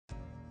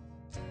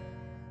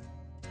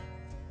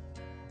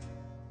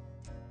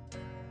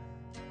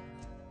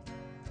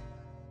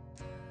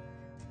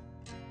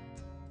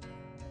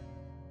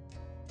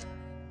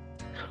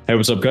Hey,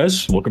 what's up,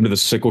 guys? Welcome to the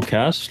Sickle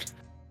Cast.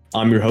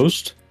 I'm your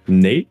host,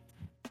 Nate.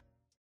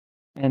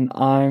 And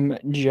I'm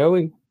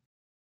Joey.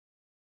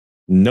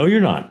 No,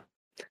 you're not.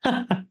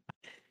 Sorry.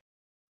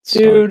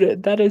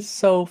 Dude, that is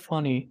so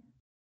funny.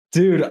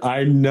 Dude,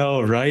 I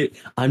know, right?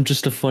 I'm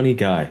just a funny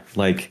guy.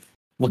 Like,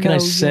 what can I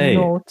No, you're say?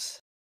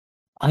 not.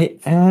 I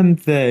am,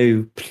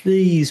 though.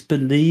 Please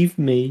believe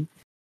me.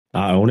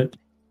 I own it.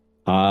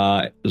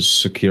 I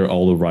secure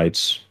all the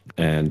rights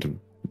and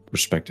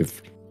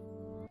respective.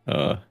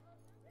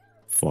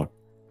 Fuck.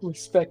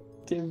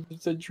 Respective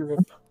the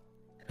drip.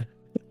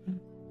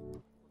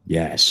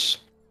 Yes.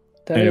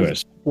 That Anyways,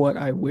 is what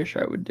I wish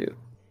I would do.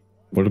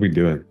 what are we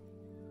doing?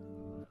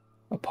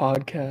 A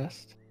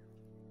podcast.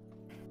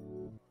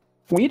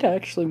 We'd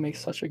actually make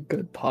such a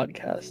good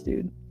podcast,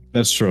 dude.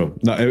 That's true.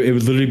 No, it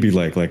would literally be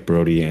like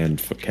Brody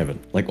and Kevin.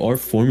 Like our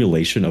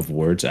formulation of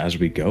words as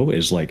we go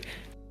is like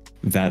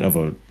that of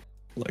a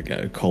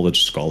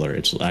college scholar.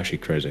 It's actually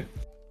crazy.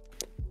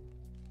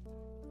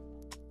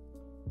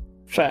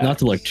 Facts. Not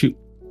to toot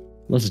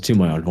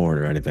my own horn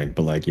or anything,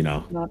 but like, you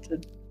know. Not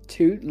to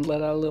toot and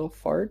let out a little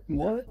fart.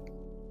 What?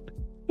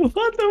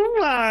 What the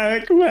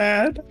fuck,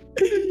 man?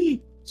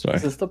 Sorry.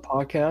 Is this the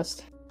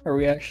podcast? Are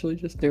we actually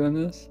just doing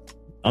this?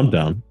 I'm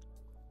down.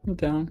 I'm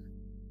down.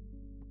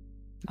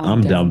 I'm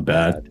down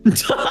bad.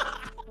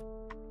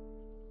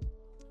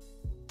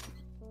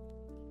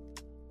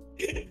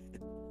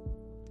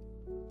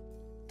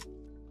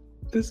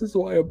 This is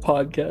why a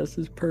podcast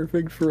is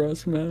perfect for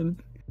us, man.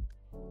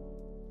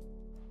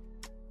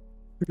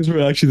 Because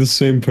we're actually the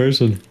same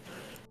person.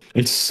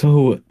 It's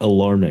so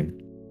alarming.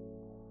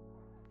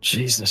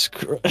 Jesus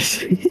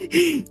Christ.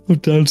 I'm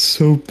down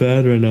so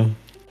bad right now.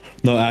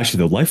 No, actually,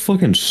 though, life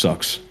fucking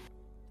sucks.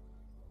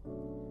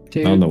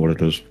 Dude, I don't know what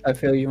it is. I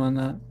feel you on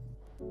that.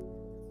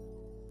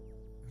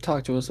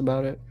 Talk to us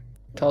about it.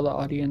 Tell the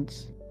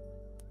audience.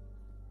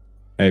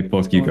 Hey,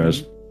 fuck you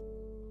guys.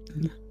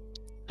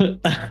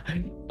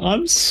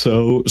 I'm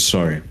so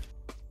sorry.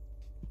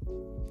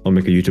 I'll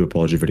make a YouTube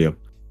apology video.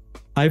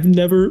 I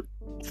never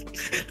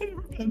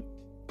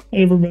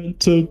meant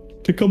to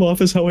come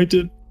off as how I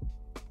did.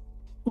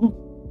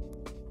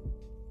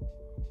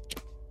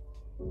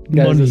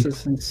 Guys, Money. this is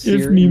sincere.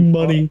 Give me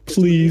money, this is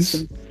a please.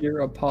 sincere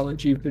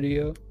apology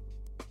video.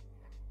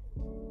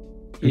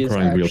 I'm He is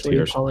crying real actually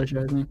tears.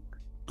 apologizing.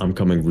 I'm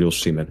coming real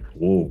semen.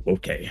 Whoa,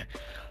 okay.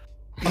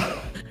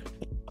 I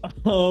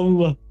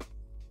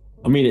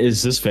mean,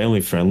 is this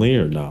family friendly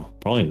or no?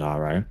 Probably not,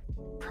 right?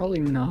 Probably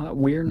not.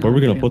 We're not. Where are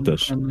we gonna put family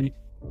this? friendly.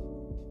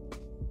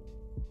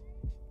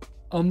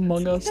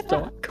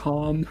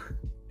 Amongus.com.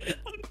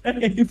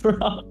 Hey, bro.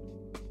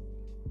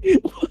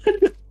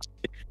 What?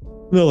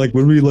 No, like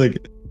when we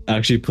like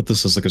actually put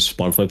this as like a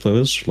Spotify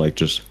playlist, like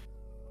just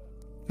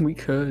We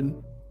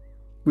could.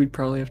 We'd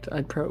probably have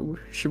to.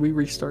 Should we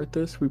restart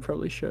this? We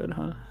probably should,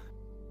 huh?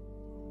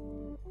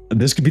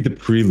 this could be the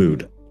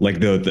prelude, like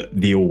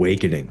the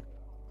awakening.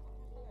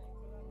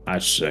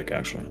 That's sick,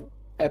 actually.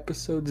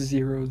 Episode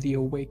 0, The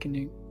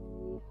Awakening.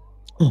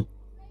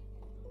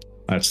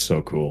 That's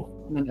so cool.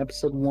 And then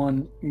episode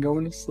 1,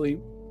 Going to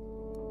Sleep.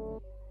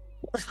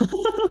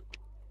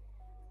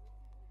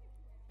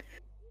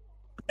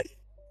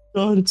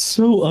 God, it's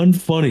so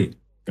unfunny.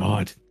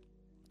 God,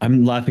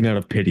 I'm laughing out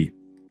of pity.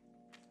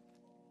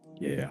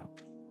 Yeah,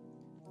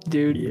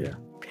 Dude, yeah.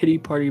 Pity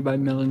Party by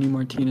Melanie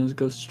Martinez.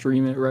 Go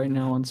stream it right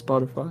now on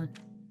Spotify.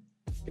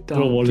 I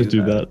don't want to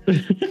do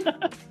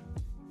that.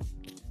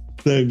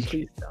 Thanks.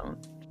 Please don't.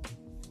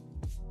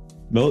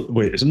 No,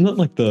 wait, isn't that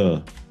like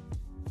the?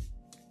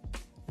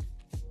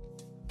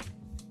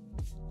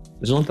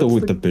 Isn't that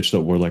That's the bitch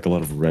that wore like a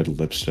lot of red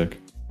lipstick?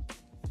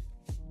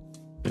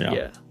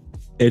 Yeah.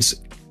 It's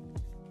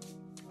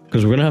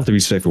because we're gonna have to be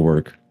safe at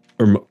work.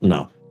 Or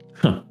no,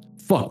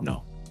 fuck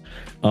no.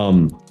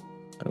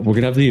 We're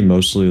gonna have to be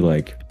mostly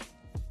like,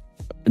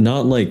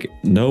 not like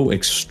no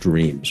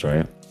extremes,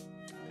 right?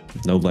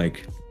 No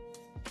like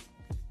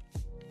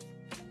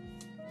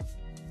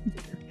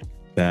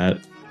that.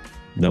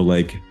 No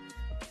like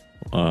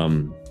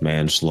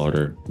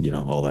manslaughter. You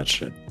know, all that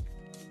shit.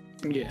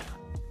 Yeah.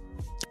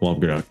 Well, I'm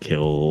gonna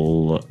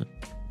kill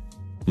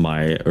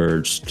my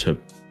urge to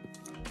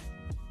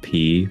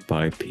pee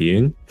by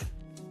peeing.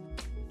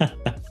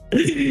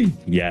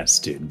 Yes,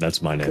 dude,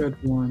 that's my name.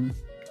 Good one.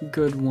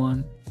 Good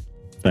one.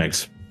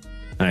 Thanks.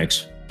 I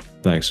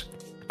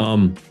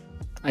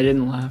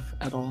didn't laugh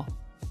at all.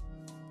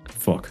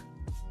 Fuck.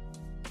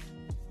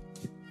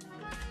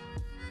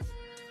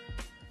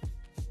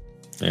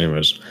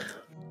 Anyways.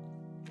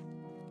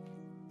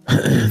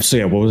 So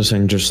yeah, what was I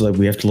saying? Just like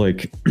we have to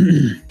like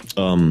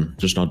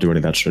just not do any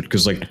of that shit.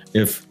 Cause like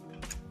if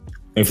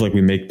like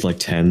we make like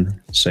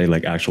 10, say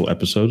like actual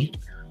episodes,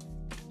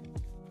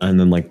 and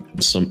then like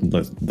the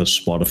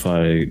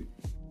Spotify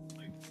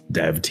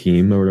dev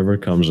team or whatever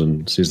comes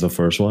and sees the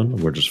first one,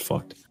 we're just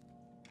fucked.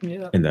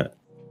 Yeah. In that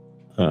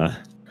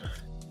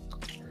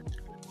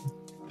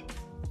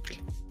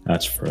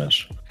that's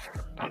fresh.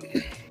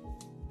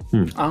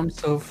 I'm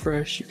so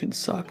fresh, you can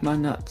suck my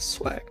nuts,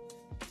 swag.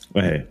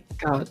 Hey,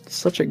 God,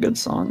 such a good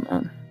song,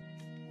 man.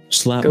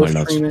 Slap Go my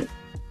nuts. stream it.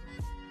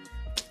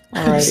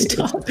 Alright.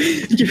 Stop.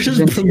 You're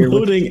just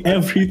promoting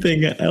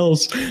everything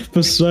else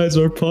besides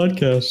our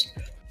podcast.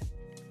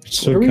 It's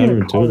so What are we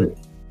gonna call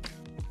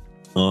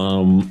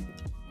counterintuitive.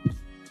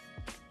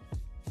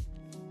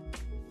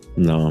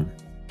 No.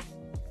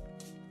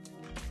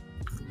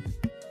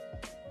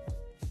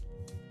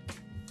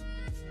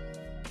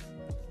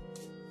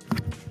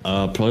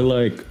 Probably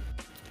like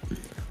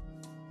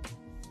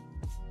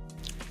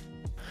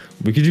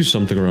we could do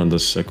something around the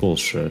sickle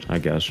shit, I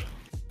guess.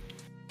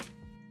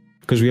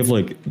 Because we have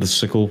like the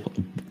sickle.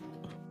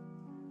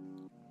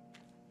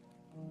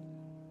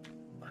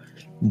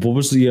 What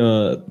was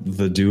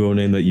the duo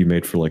name that you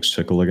made for like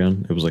sickle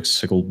again? It was like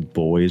Sickle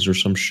Boys or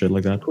some shit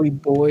like that. We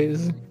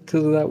boys,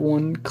 because of that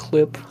one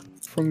clip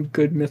from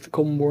Good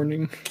Mythical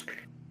Morning.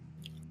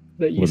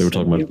 That Where they were sent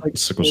talking me, about like,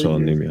 sickle 4 cell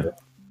years anemia. ago.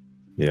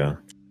 Yeah.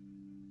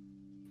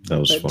 That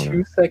was That funny.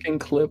 2-second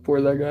clip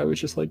where that guy was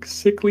just like,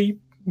 sickly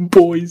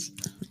boys.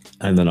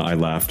 And then I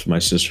laughed, my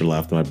sister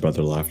laughed, my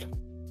brother laughed.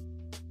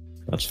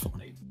 That's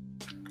funny.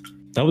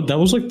 That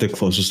was like the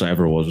closest I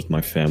ever was with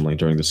my family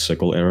during the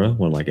sickle era,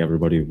 when like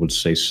everybody would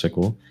say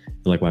sickle.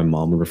 And like my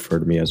mom would refer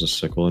to me as a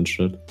sickle and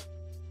shit.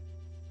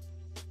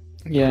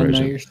 Yeah, now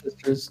Crazy. your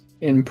sister's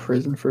in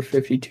prison for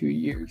 52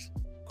 years.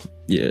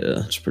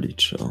 Yeah, it's pretty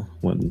chill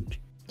when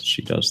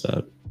she does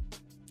that.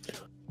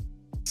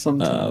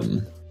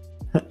 Sometimes.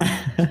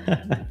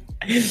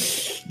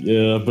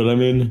 Yeah, but I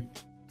mean,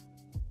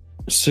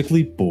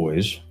 sickly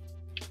boys,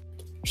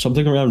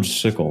 something around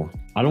sickle.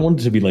 I don't want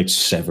it to be like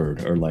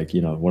severed or like,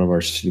 you know, one of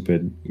our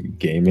stupid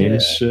gaming Yeah.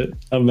 shit.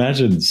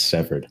 Imagine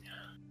severed.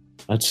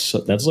 That's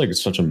like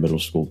such a middle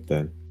school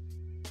thing.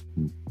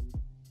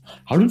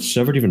 How did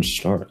severed even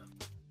start?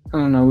 I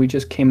don't know, we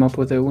just came up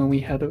with it when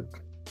we had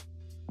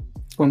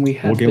What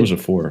game the was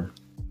it for?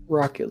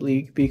 Rocket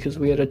League, because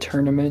we had a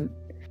tournament,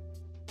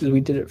 because we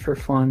did it for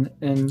fun,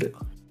 and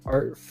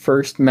our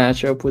first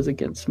matchup was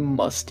against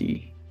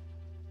Musty.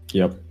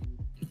 Yep.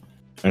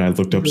 And I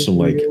looked up some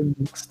like Real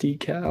Musty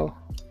cow.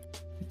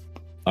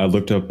 I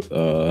looked up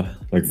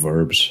like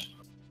verbs.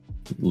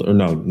 Or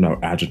no,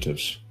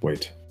 adjectives.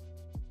 Wait.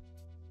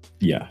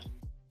 Yeah.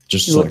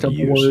 Just You looked like up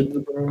use. words,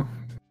 bro.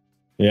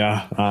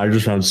 Yeah, I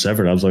just found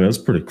severed. I was like, that's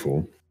pretty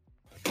cool.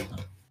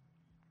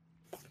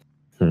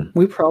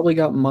 We probably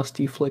got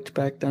Musty flicked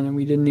back then and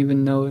we didn't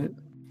even know it.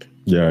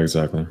 Yeah,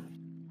 exactly.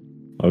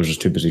 I was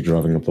just too busy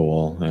driving up the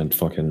wall and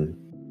fucking.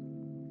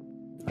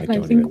 I I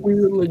don't think even. we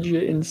were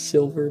legit in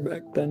silver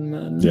back then,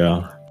 man.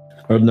 Yeah.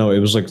 Or no, it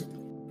was like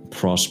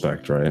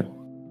prospect, right?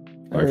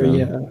 Back Or, then.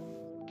 yeah.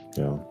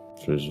 Yeah.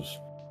 Jesus.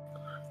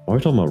 Why are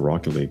we talking about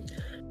Rocket League?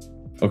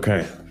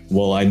 Okay.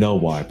 Well, I know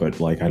why, but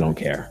like I don't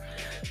care.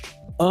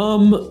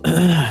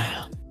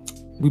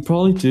 We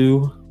probably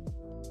do.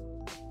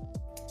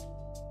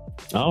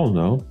 I don't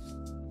know.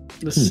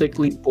 The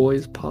Sickly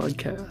Boys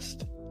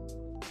podcast.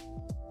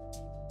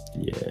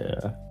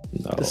 Yeah.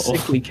 No. The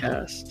Sickly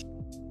Cast.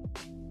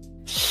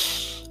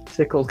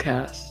 Sickle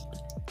Cast.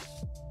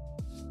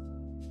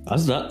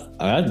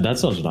 That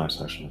sounds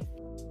nice, actually.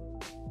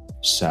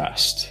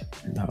 Sassed.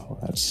 No,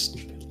 that's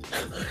stupid.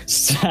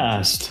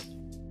 Sassed.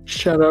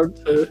 Shout out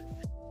to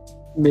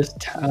Miss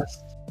Tast,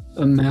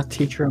 a math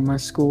teacher at my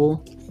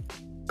school.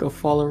 Go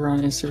follow her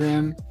on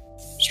Instagram.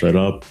 Straight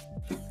up.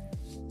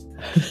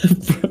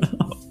 Bro.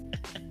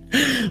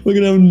 We're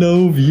gonna have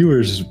no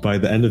viewers by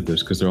the end of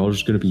this because they're all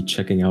just gonna be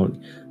checking out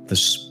the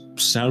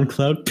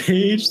SoundCloud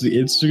page, the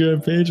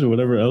Instagram page, or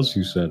whatever else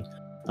you said.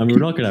 I mean,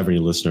 we're not gonna have any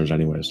listeners,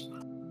 anyways.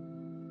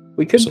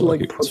 We could So,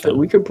 like, like it's put fine.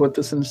 we could put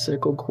this in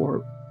Sickle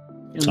Corp.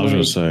 And, I was gonna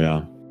like, say,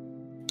 yeah,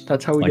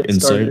 that's how we like get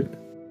insight, started.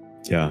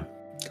 yeah,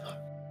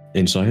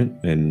 insight,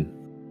 and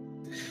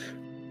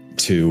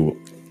to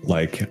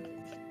like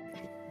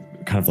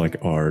kind of like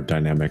our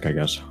dynamic, I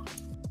guess.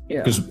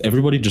 Yeah. Because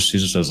everybody just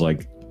sees us as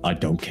like, I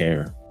don't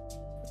care.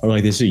 Or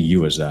like they see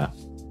you as that.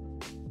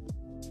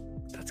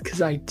 That's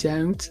because I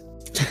don't.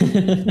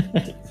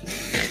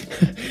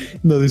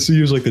 No, they see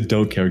you as like the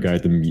don't care guy,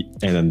 and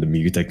then the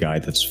muted guy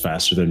that's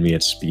faster than me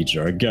at speech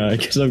art guy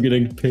because I'm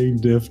getting ping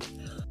diffed.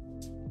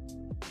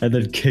 And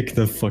then kick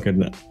the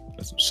fucking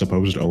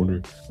supposed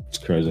owner. It's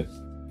crazy.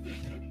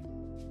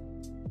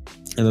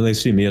 And then they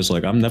see me as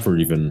like, I'm never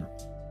even.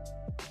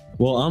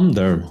 Well, I'm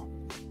there.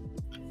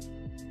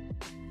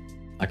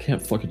 I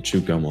can't fucking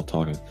chew gum while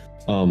talking.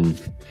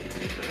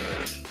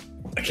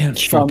 I can't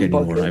Chum talk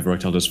anymore. bucket. I have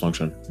erectile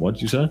dysfunction. What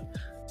did you say?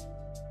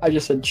 I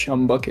just said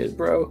chum bucket,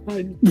 bro.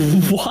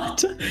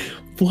 What?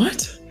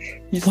 What?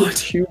 You said What?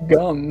 chew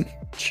gum.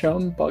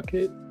 Chum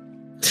bucket.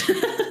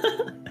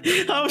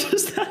 How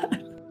does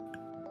that?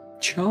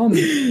 Chum.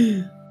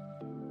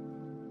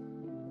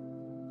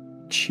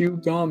 Chew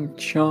gum.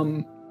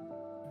 Chum.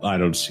 I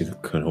don't see the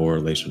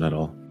correlation at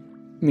all.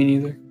 Me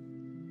neither.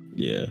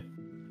 Yeah.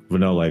 But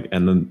no, like,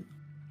 and then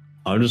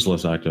I'm just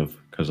less active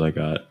because I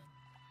got.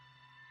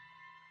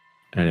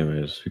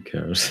 Anyways, who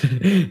cares?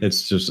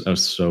 It's just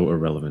so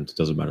irrelevant. It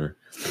doesn't matter.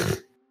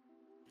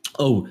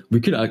 Oh,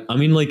 we could. I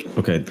mean, like,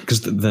 okay,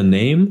 because the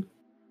name,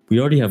 we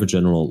already have a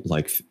general,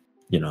 like,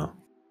 you know,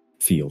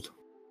 field.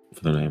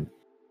 for the name.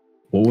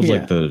 What would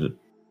like the?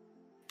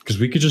 Because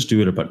we could just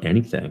do it about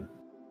anything.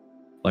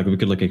 Like we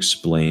could like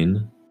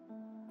explain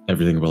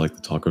everything about like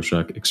the Taco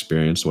Shack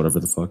experience, whatever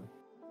the fuck,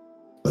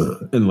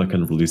 and like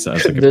kind of release that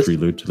as like a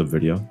prelude to the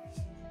video.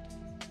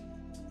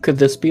 Could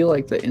this be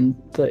like the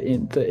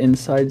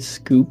inside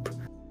scoop?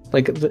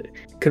 Like,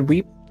 could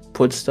we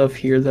put stuff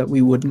here that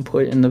we wouldn't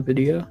put in the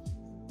video?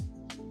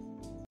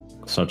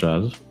 Such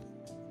as?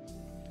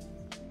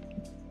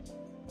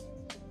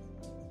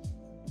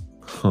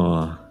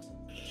 Huh.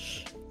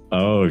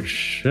 Oh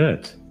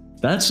shit.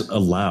 That's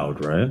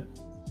allowed, right?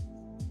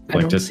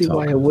 I don't see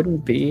why it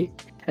wouldn't be.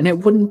 And it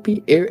wouldn't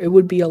be. It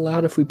would be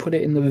allowed if we put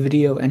it in the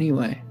video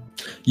anyway.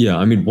 Yeah,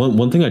 I mean,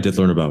 one thing I did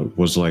learn about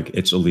was like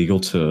it's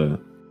illegal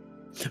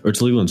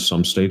in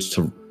some states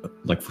to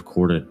like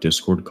record a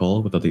Discord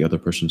call without the other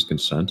person's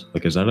consent.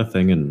 Like, is that a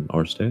thing in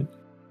our state?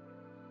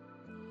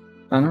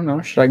 I don't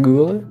know. Should I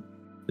Google it?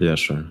 Yeah,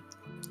 sure.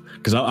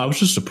 Because I was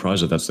just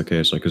surprised that that's the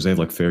case. Like, because they have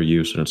like fair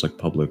use and it's like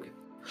public.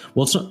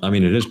 Well, it's not. I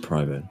mean, it is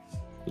private,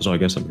 so I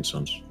guess that makes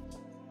sense.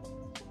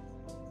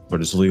 But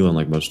it's illegal in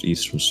like most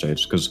Eastern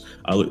states. Because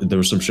there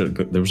was some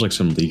shit. There was like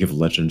some League of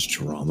Legends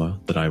drama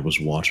that I was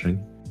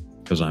watching.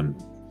 Because I'm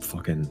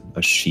fucking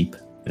a sheep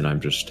and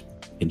I'm just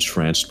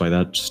entranced by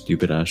that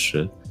stupid ass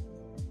shit.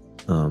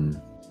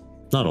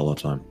 Not all the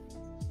time.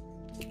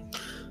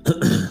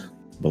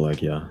 But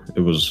like, yeah,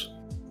 it was.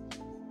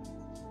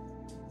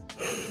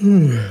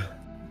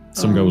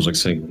 Some guy was like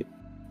saying,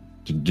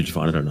 did you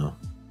find it or no?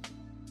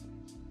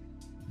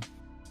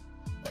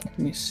 Let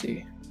me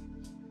see.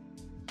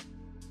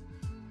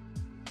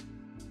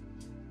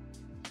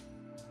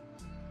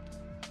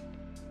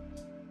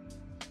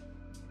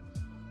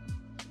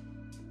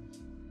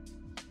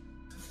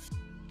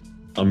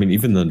 I mean,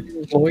 even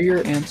the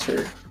lawyer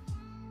answer.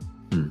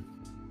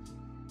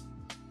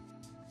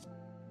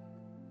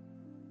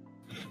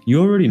 You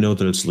already know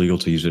that it's legal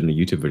to use it in a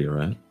YouTube video,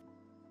 right?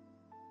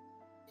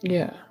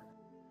 Yeah.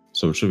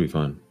 So it should be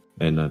fine.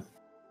 And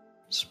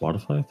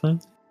Spotify thing?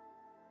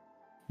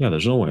 Yeah,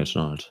 there's no way it's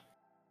not.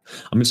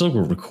 I mean, it's like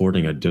we're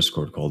recording a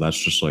Discord call. That's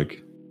just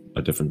like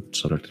a different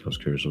subject I was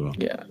curious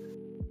about. Yeah.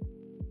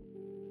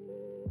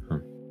 Huh.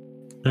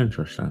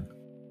 Interesting.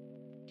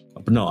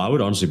 But no, I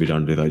would honestly be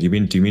down to do that. Do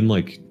you mean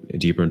like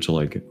deeper into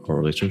like our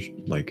relationship,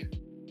 like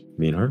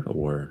me and her,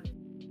 or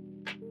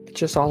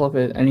just all of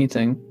it?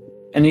 Anything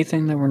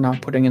that we're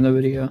not putting in the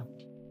video.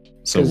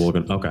 So we're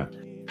gonna okay.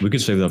 We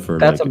could save that for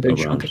that's like a big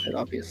chunk of it,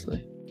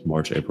 obviously.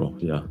 March, April,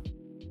 yeah.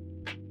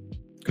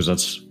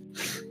 Because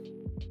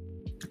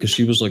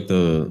she was like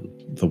the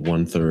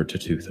 1/3 to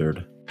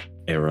 2/3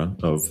 era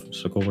of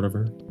Sickle,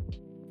 whatever.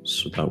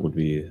 So that would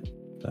be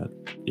that.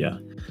 Yeah.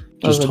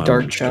 That was a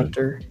dark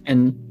chapter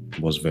in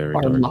was very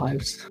our dark.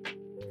 lives,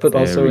 but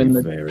very, also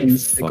in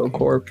Sickle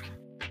Corp.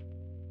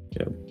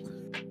 Yeah.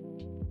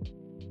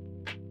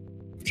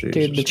 Jesus,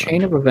 dude, the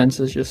chain of events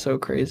is just so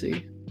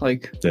crazy.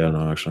 Like, yeah,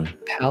 no, actually,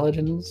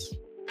 Paladins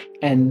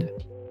and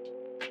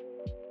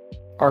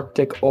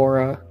Arctic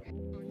Aura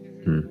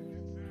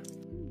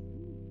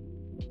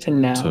to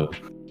now.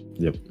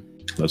 Yep,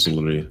 that's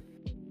literally.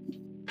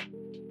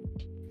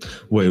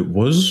 Wait,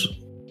 was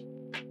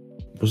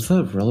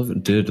that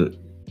relevant? Did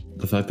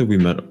the fact that we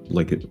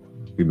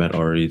met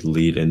Ari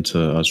lead into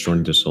us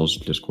joining Disel's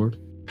Discord?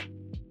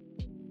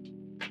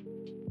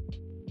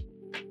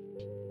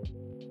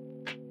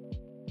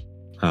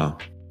 How?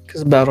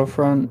 Because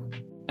Battlefront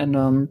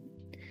and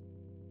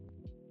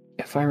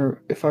if I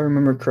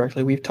remember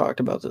correctly, we've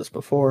talked about this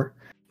before.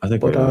 I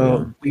think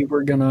we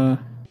were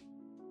gonna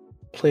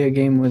play a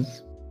game with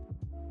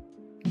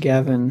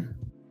Gavin,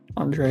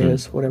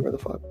 Andreas, whatever the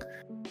fuck.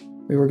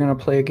 We were gonna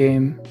play a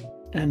game,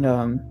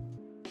 and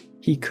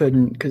he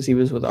couldn't because he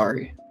was with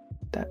Ari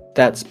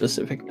that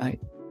specific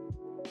night.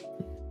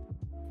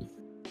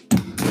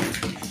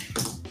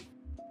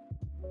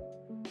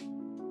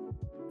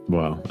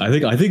 Wow, I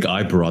think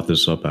I brought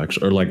this up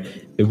actually, or like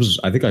it was.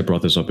 I think I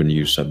brought this up and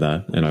you said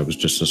that, and I was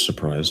just as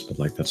surprised. But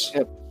like that's.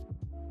 Yep.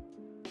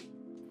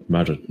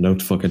 Imagine no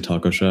fucking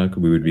Taco Shack.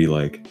 We would be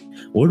like,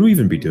 what would we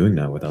even be doing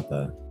now without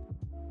that?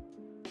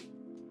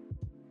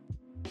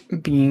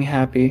 Being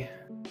happy.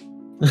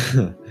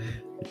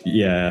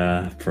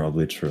 Yeah,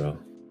 probably true.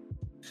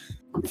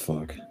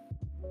 Fuck.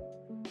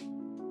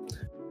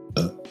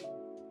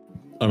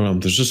 I don't know.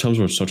 There's just times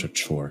where it's such a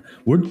chore.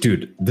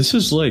 Dude, this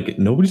is like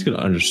nobody's gonna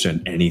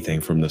understand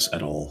anything from this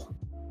at all.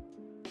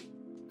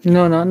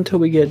 No, not until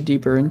we get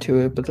deeper into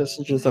it. But this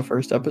is just the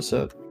first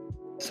episode,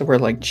 so we're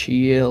like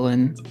chill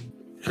and.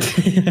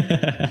 You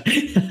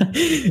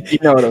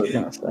know what I was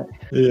gonna say.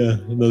 Yeah,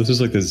 no, this is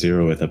like the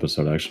 0th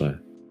episode actually.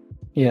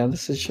 Yeah,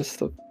 this is just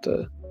the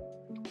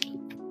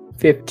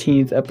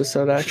 15th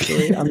episode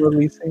actually. I'm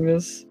releasing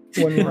this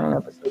when we're on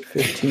episode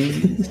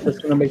 15. That's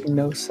gonna make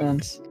no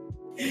sense.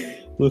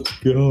 Let's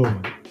go.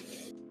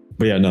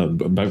 But yeah, no,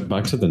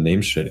 back to the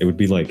name shit. It would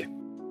be like,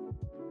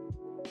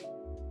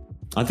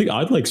 I think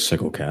I'd like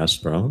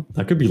Sicklecast, bro.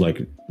 That could be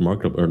like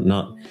marketable or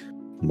not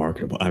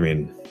marketable. I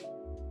mean,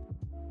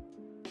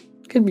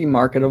 could be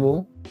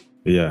marketable.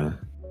 Yeah,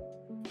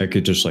 it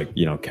could just like,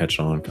 you know, catch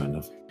on kind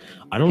of.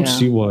 I don't Yeah.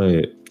 see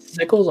why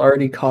Sickle's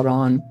already caught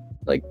on,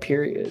 like,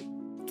 period.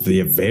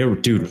 the very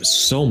dude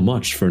so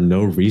much for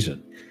no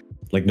reason.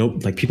 Like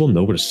people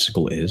know what a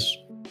sickle is.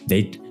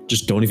 They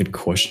just don't even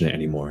question it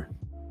anymore.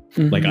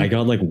 Like I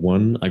got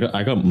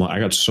I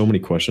got so many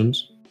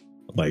questions,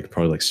 like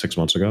probably like 6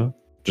 months ago.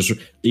 Just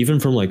even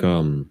from like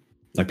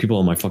people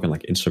on my fucking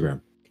like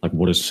Instagram. Like,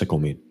 what does sickle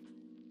mean?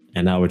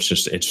 And now it's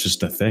just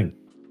a thing.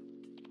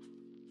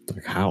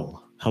 Like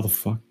how the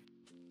fuck?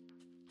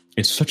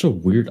 It's such a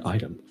weird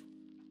item,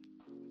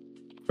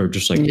 or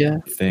just like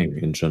thing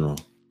in general.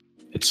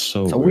 It's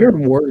so It's a weird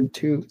word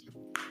too.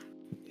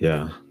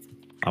 Yeah,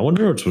 I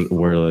wonder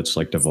where it's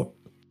like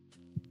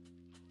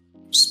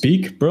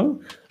speak,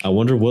 bro. I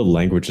wonder what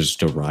language is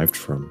derived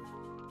from.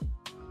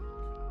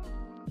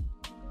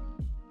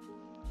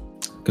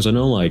 Because I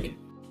know like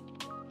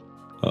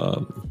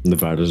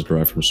Nevada is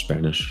derived from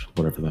Spanish,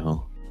 whatever the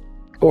hell.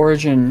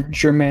 Origin: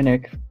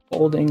 Germanic,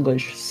 Old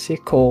English,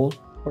 sickle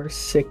or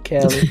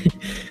sickle,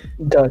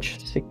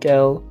 Dutch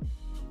sickle,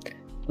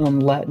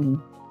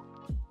 Latin.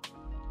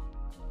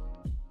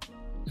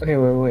 Okay,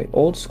 wait.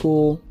 Old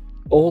school,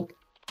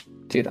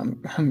 dude.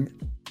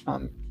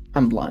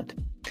 I'm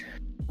blind.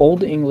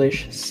 Old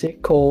English,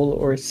 sickle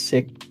or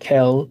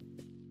sickle,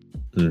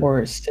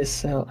 or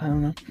sissel, I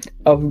don't know,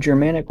 of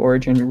Germanic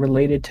origin,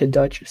 related to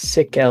Dutch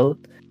sickle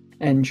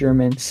and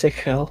German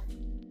sichel,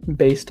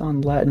 based on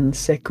Latin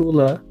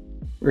secula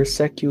or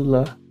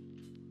secula,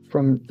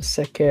 from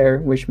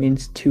secere, which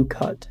means to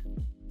cut.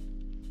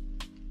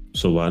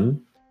 So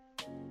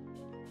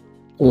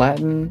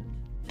Latin,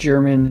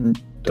 German,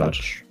 and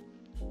Dutch.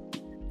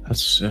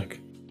 That's sick.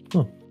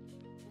 Huh.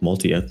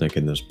 Multi-ethnic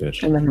in this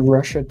bitch. And then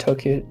Russia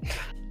took it.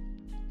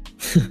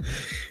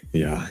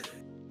 Yeah.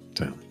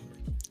 Damn.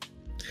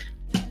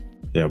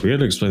 Yeah, we had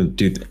to explain,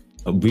 dude.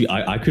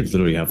 I could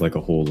literally have like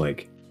a whole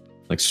like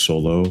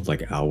solo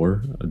like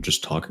hour of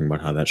just talking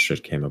about how that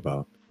shit came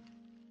about.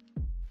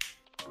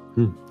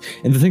 And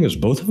the thing is,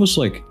 both of us,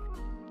 like,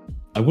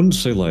 I wouldn't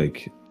say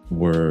like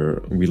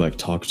we like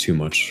talk too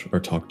much or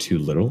talk too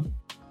little,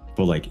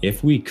 but like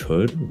if we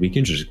could, we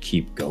can just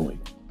keep going,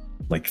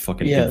 like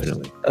fucking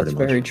infinitely. That's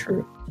very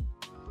true.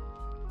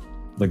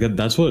 Like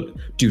that's what,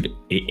 dude.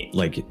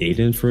 Like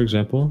Aiden, for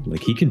example,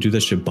 like he can do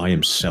that shit by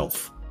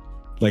himself.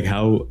 Like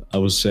how I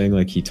was saying,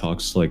 like he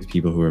talks to like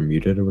people who are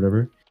muted or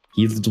whatever.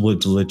 He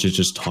would legit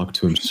just talk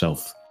to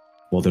himself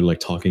while they're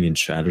like talking in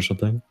chat or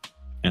something,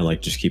 and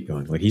like just keep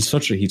going. Like he's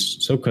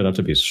so cut out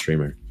to be a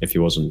streamer if he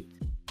wasn't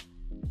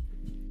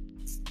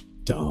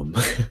dumb.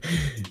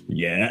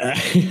 Yeah.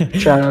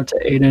 Shout out to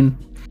Aiden.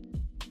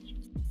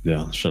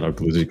 Yeah, shout out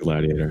Glizzy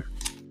Gladiator.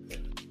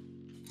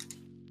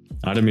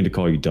 I didn't mean to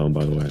call you dumb,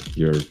 by the way.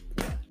 You're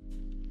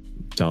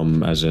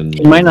dumb as in...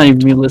 He might not even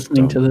be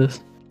listening to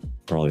this.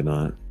 Probably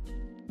not.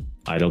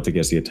 I don't think he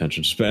has the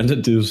attention span to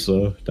do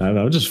so.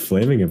 I'm just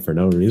flaming him for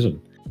no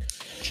reason.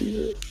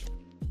 Jesus.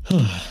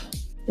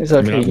 It's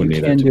okay,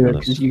 you can do it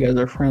because you guys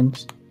are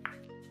friends.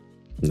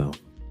 No.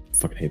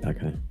 Fucking hate that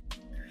guy.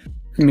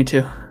 Me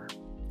too.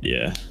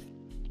 Yeah.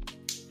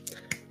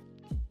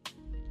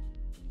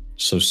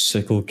 So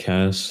sickle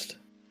cast,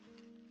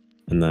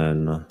 and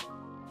then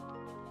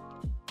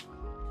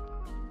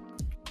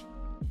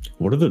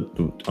what are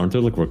aren't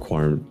there like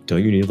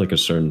don't you need like a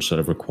certain set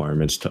of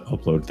requirements to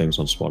upload things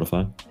on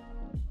Spotify?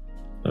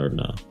 Or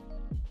no?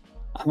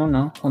 I don't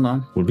know. Hold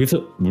on. Would we have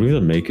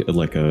to make it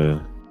like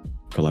a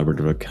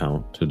collaborative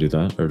account to do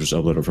that, or just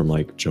upload it from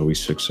like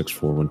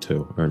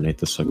Joey66412 or Nate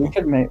the Sickle?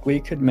 We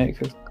could make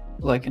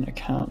like an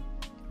account.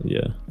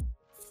 Yeah.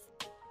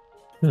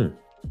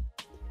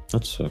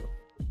 That's sick.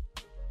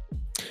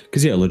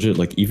 Cause yeah, legit,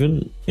 like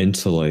even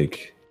into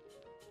like,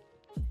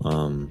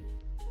 I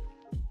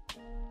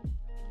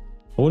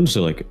wouldn't say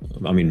like,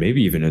 I mean,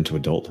 maybe even into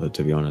adulthood,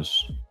 to be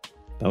honest.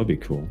 That would be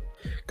cool.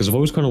 Cause I've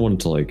always kind of wanted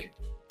to like,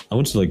 I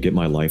want to like get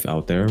my life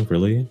out there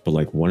really, but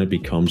like when it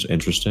becomes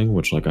interesting,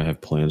 which like I have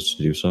plans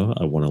to do so,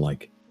 I want to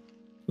like,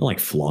 not like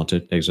flaunt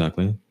it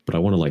exactly, but I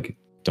want to like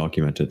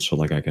document it so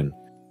like I can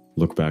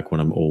look back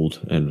when I'm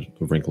old and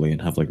wrinkly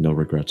and have like no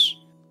regrets.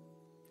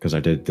 Cause I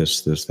did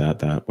this,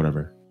 that,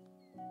 whatever.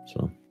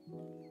 So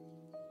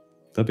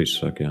that'd be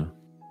sick, yeah.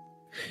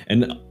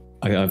 And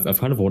I've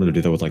kind of wanted to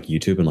do that with like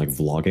YouTube and like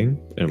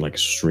vlogging and like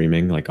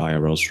streaming, like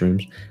IRL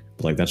streams,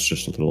 but like that's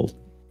just a little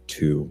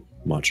too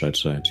much, I'd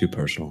say, too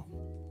personal.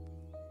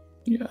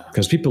 Yeah.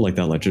 Because people like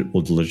that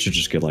will legit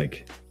just get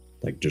like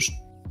just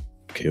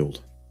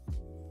killed.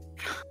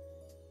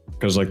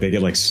 Because like they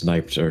get like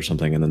sniped or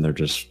something and then they're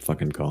just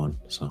fucking gone.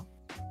 So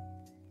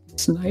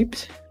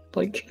sniped?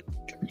 Like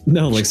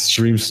no, like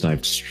stream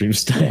sniped.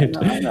 Yeah,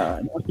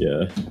 no.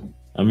 Yeah.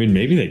 I mean,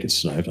 maybe they get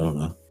sniped. I don't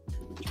know.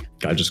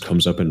 Guy just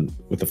comes up and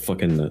with a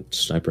fucking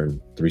sniper and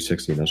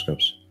 360 no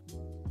scopes.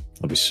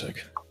 That'll be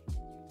sick.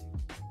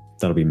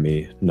 That'll be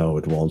me. No,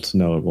 it won't.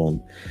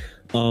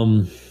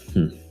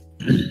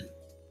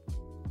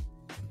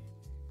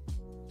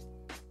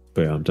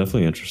 But yeah,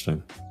 definitely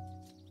interesting.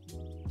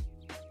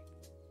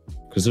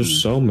 Because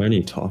there's so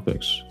many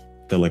topics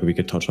that like we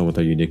could touch on with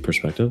a unique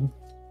perspective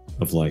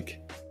of like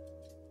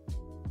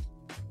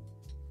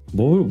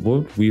what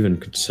would we even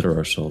consider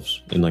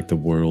ourselves in like the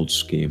world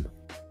scheme?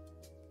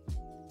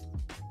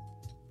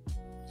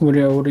 What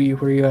are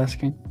you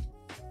asking?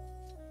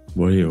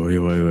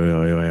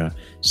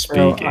 Speak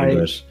Bro,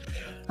 English.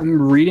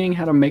 I'm reading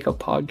how to make a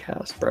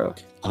podcast, bro.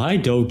 I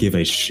don't give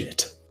a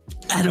shit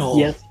at all.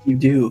 Yes, you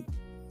do.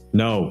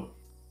 No.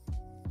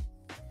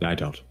 I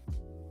don't.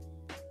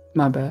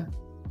 My bad.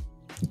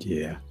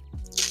 Yeah.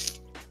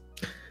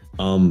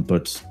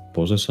 But what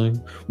was I saying?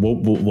 What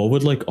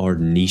would like our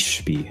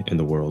niche be in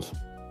the world?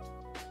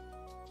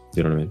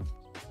 You know what I mean?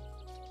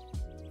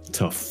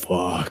 The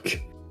fuck?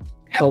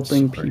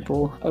 Helping Sorry.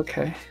 people.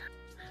 Okay.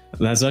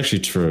 That's actually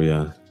true,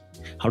 yeah.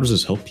 How does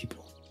this help people?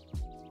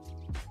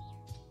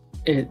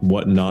 It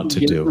What not to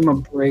gives do? them a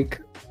break.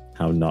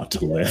 How not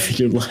to live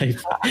your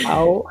life?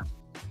 How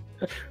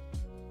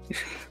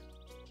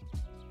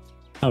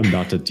How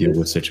not to deal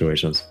with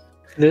situations?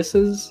 this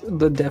is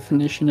the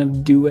definition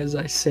of do as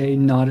I say,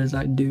 not as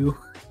I do.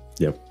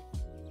 Yep.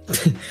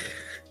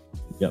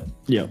 Yep.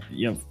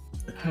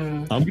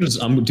 I'm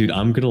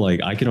gonna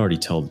like, I can already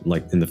tell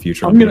like in the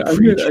future. I'm gonna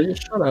preach.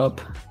 just shut up.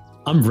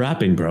 I'm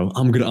rapping, bro.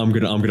 I'm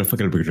gonna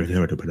fucking.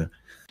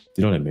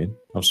 You know what I mean?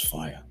 That was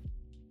fire.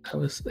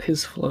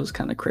 His flow's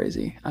kind of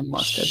crazy, I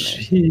must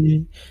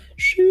admit.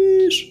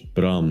 Sheesh.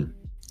 But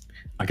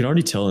I can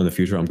already tell in the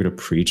future I'm gonna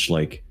preach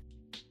like,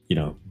 you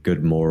know,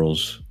 good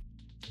morals,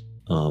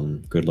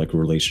 good like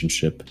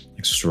relationship,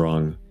 like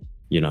strong,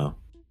 you know,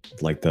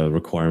 like the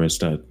requirements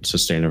to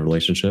sustain a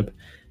relationship,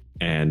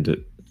 and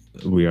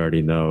we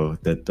already know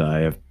that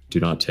do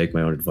not take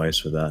my own advice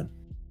for that.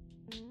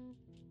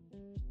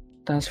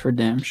 That's for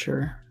damn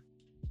sure.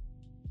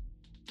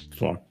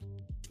 Fuck.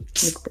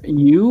 Like,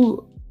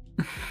 you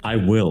I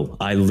will.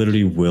 I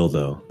literally will,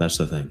 though. That's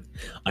the thing.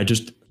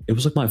 It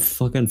was like my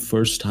fucking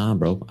first time,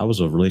 bro. I was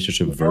a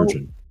relationship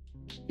virgin.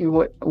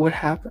 what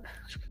happened?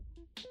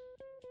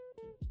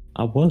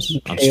 I'm still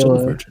a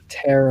Kayla, virgin.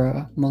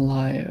 Tara,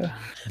 Malaya.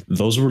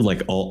 Those were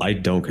like all, I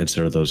don't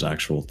consider those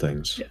actual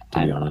things, Yeah, to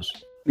I be know.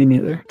 honest. Me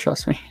neither,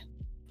 trust me.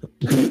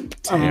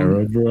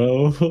 Tara,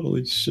 bro.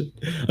 Holy shit.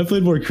 I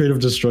played more Creative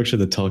Destruction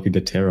than talking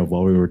to Tara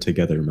while we were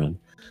together, man.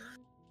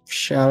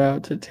 Shout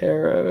out to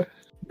Tara.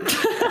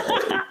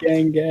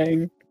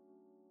 Gang.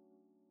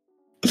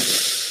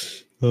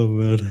 Oh,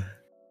 man.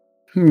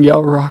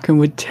 Y'all rocking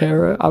with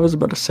Tara. I was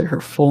about to say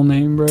her full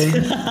name, bro.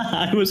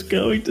 I was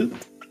going to.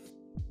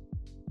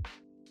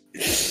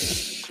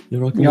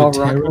 You're rocking Y'all with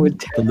Tara? rocking with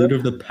The Tara? leader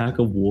of the pack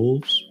of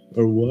wolves?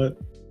 Or what?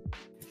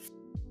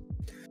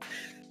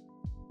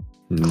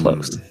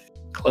 Close. Hmm.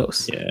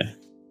 Close. Yeah.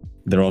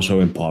 They're also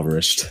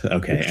impoverished.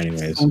 Okay,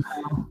 anyways.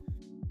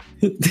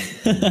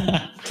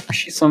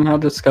 She somehow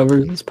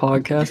discovers this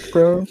podcast,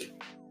 bro.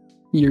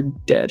 You're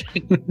dead.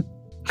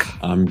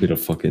 I'm gonna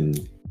fucking.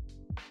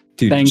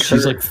 Dude, Thank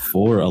she's her. like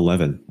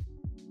 4'11.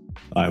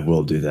 I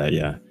will do that,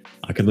 yeah.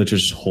 I could literally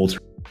just hold her.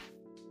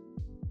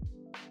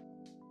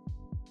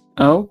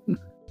 Oh.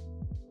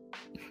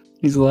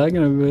 He's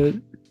lagging a bit.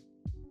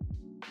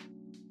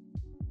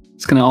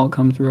 It's gonna all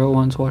come through at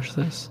once. Watch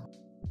this.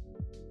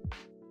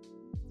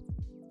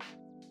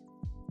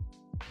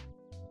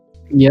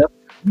 Yep.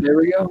 There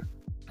we go.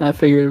 I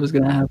figured it was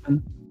gonna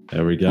happen.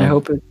 There we go. I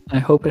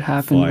hope it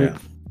happened Fire.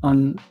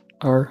 on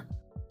our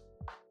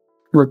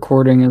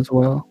recording as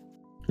well.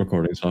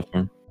 Recording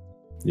software.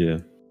 Yeah.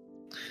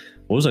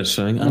 What was I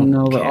saying? I don't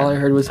know, but all I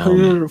heard was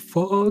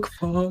fuck.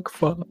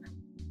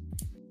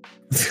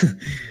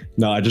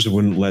 No, I just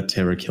wouldn't let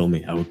Tara kill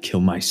me. I would kill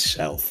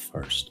myself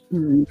first.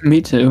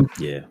 Me too.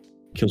 Yeah.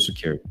 Kill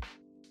secure.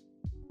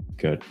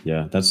 Good.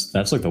 Yeah. That's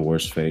like the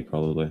worst fate,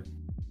 probably.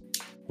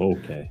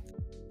 Okay.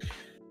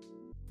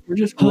 We're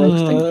just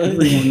roasting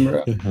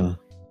everyone, bro.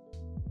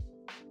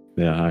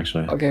 Yeah,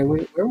 actually. Okay,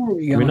 wait, where were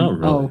we I going? mean, not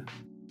really.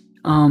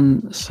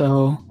 Oh,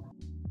 so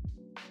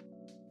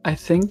I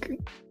think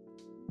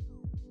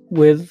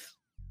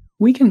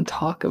we can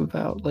talk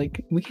about,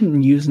 like, we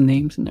can use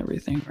names and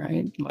everything,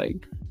 right?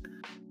 Like,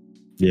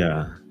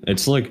 Yeah.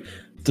 It's like,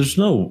 there's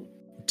no,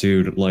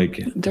 dude,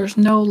 like, there's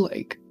no,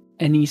 like,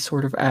 any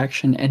sort of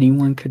action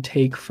anyone could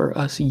take for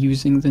us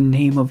using the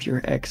name of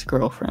your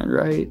ex-girlfriend,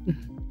 right?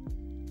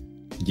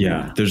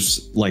 yeah,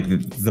 there's like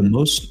the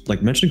most,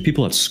 like mentioning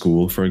people at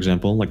school, for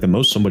example, like the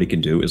most somebody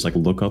can do is like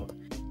look up,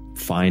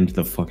 find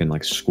the fucking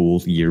like school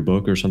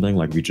yearbook or something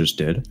like we just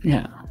did,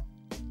 Yeah.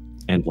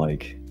 and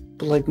like,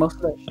 But, like, most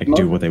of that Like,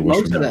 do what they wish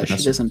most from of there, that but shit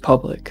that's- isn't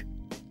public.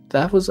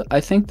 I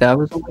think that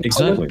was only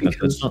exactly, public that's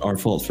because not our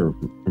fault for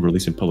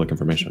releasing public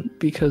information.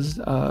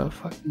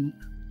 fucking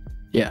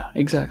yeah,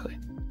 exactly.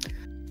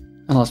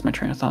 I lost my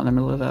train of thought in the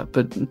middle of that,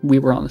 but we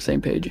were on the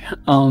same page.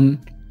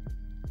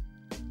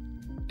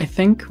 I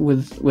think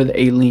with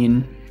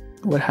Aileen,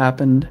 what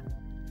happened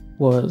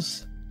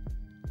was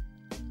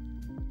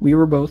we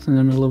were both in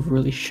the middle of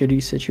really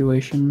shitty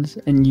situations,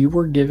 and you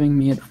were giving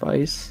me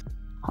advice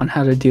on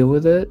how to deal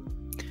with it.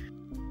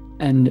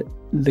 And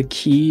the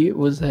key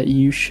was that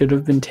you should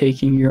have been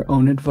taking your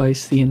own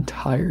advice the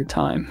entire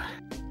time,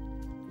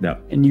 No,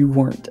 and you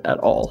weren't at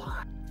all.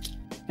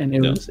 And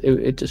No.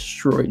 it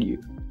destroyed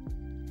you.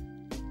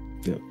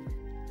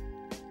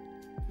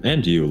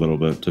 And you a little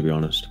bit, to be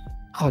honest.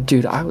 Oh,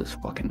 dude, I was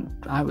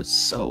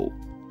so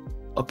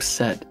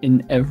upset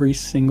in every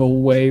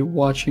single way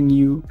watching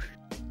you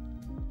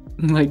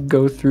like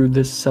go through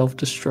this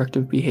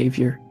self-destructive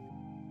behavior.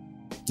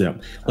 Yeah,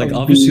 like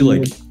obviously,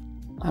 like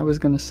I was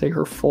gonna say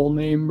her full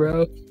name,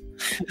 bro.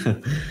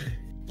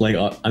 like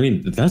I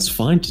mean, that's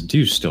fine to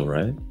do still,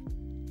 right?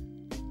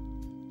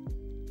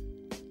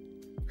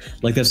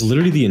 Like that's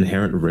literally the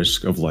inherent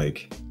risk of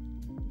like.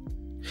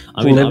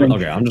 I mean,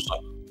 I'm just.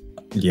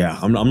 Yeah,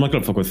 I'm not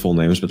gonna fuck with full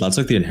names, but that's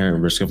like the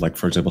inherent risk of like,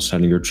 for example,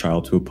 sending your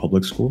child to a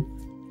public school.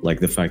 Like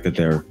the fact that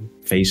their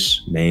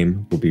face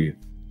name will be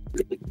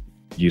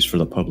used for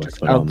the public.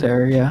 But, out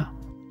there, yeah.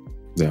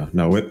 Yeah,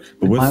 no,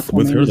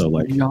 with her though,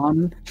 like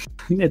John,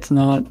 it's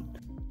not.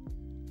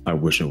 I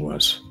wish it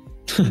was.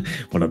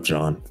 What up,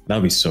 John?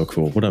 That'd be so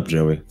cool. What up,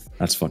 Joey?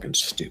 That's fucking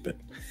stupid.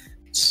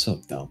 It's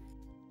so dumb.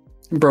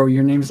 Bro,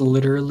 your name's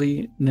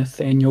literally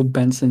Nathaniel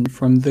Benson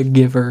from The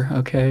Giver,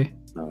 okay?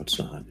 No, it's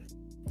not.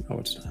 No,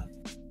 it's not.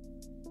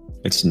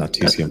 It's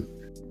Nutisium.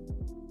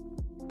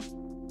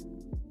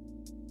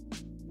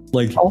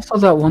 Like also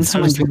that one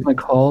time I joined my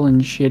call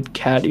and she had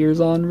cat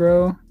ears on,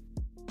 bro.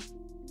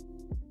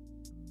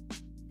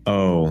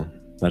 Oh,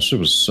 that shit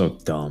was so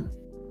dumb.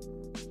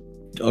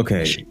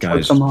 Okay, she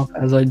guys. took them off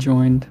as I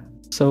joined.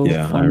 So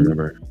yeah, fun. I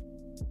remember.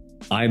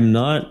 I'm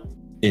not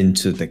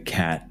into the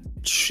cat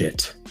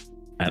shit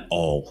at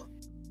all,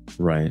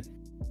 right?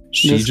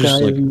 This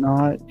guy is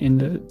not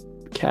into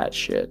cat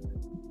shit.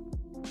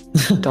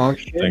 Dog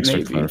shit. Thanks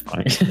maybe. for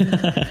clarifying.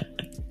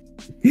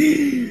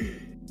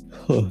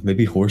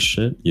 Maybe horse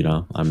shit. You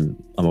know, I'm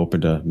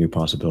open to new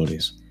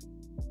possibilities.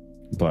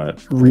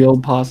 But real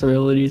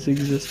possibilities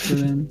exist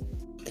within.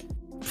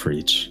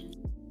 Preach.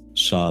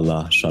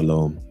 Shalom.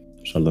 Shalom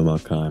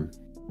Aleichem.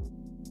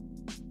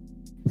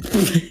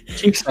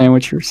 Keep saying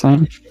what you're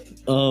saying.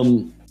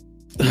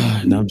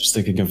 Now I'm just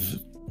thinking of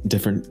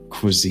different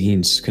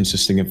cuisines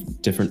consisting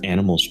of different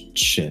animals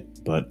shit,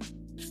 but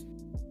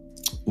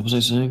what was I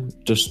saying?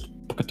 Just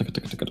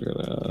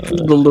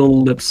the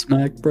little lip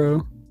smack,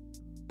 bro.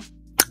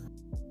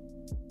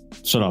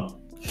 Shut up.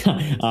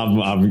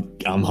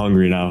 I'm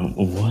hungry now.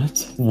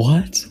 What?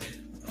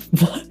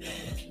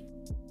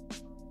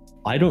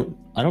 I don't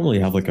really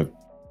have like a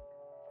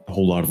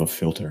whole lot of a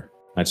filter,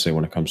 I'd say,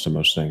 when it comes to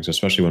most things,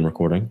 especially when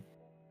recording.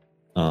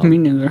 Me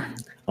neither.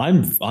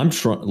 I'm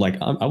trying, like,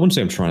 I wouldn't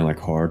say I'm trying like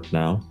hard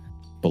now,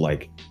 but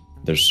like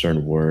there's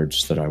certain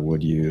words that I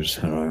would use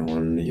that I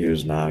wouldn't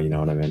use now, you know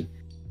what I mean?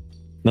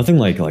 Nothing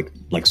like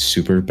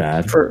super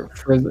bad. For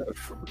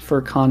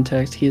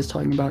context, he is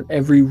talking about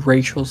every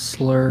racial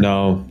slur.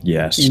 No,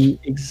 yes. In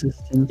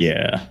existence.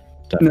 Yeah.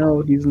 Definitely.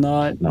 No, he's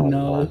not.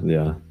 No.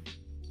 Yeah.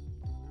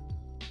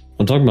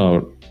 I'm talking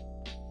about.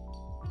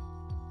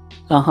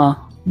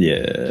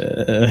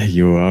 Yeah,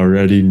 you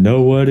already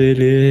know what it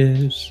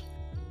is.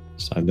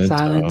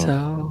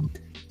 Silento.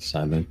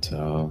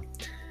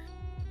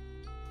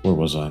 Where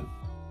was I?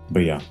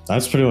 But yeah,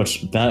 that's pretty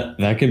much that.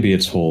 That can be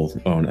its whole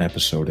own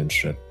episode and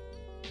shit.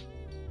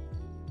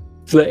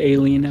 The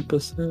alien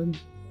episode.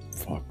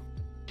 Fuck.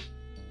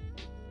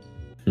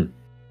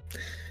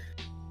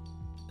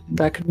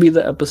 That could be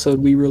the episode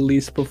we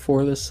release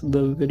before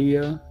the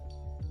video.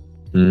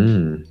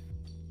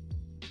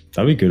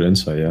 That'd be good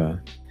insight, yeah.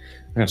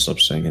 I gotta stop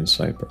saying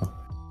insight, bro.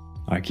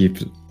 It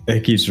keeps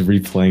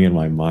replaying in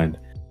my mind.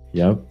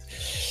 Yep.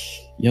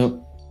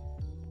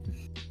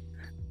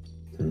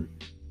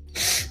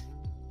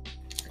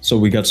 So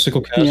we got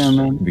Sicklecast. Yeah,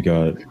 man. We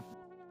got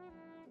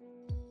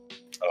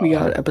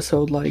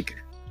episode like,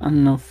 I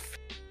don't know,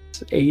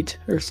 8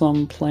 or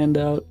something planned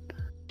out.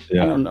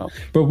 Yeah. I don't know.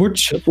 But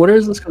what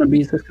is this gonna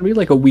be? Is this gonna be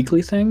like a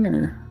weekly thing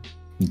or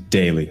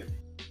daily?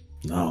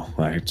 No,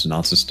 like, it's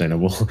not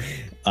sustainable.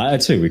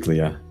 I'd say weekly,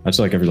 yeah. I'd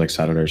say like every like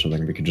Saturday or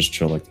something. We could just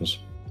chill like this.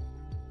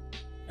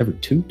 Every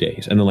 2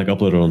 days, and then like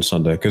upload it on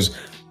Sunday, because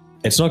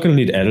it's not gonna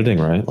need editing,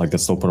 right? Like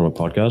that's the whole point of a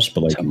podcast.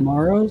 But like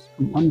tomorrow's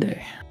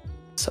Monday,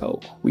 so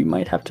we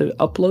might have to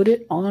upload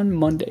it on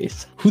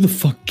Mondays. Who the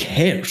fuck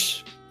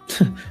cares?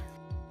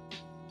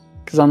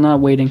 Because I'm not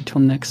waiting till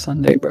next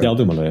Sunday, bro. Yeah, I'll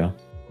do Monday, yeah.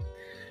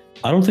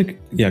 I don't think,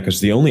 yeah, because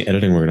the only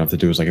editing we're gonna have to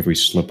do is like if we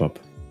slip up.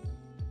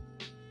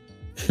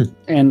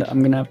 And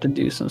I'm gonna have to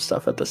do some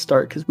stuff at the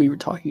start because we were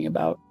talking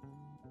about.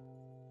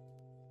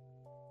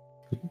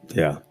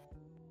 Yeah,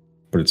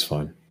 but it's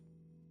fine.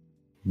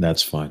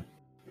 That's fine.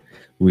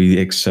 We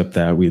accept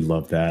that. We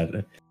love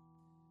that.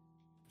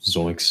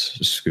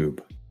 Zoinks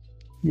scoop.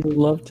 You'd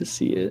love to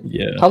see it.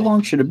 Yeah. How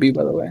long should it be,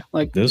 by the way?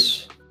 Like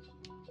this?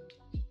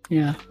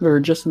 Yeah, or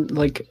just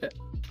like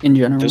in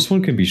general. This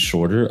one can be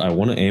shorter. I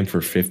want to aim for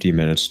 50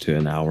 minutes to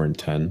an hour and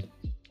 10,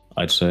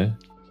 I'd say.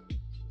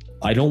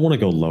 I don't want to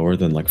go lower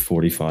than like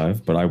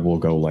 45, but I will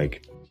go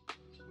like...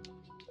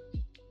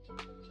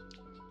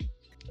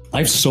 I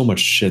have so much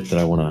shit that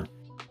I want to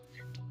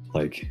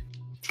like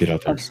get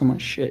out there. I have so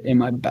much shit in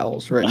my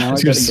bowels right now.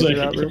 I gotta get it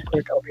out real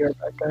quick. I'll be right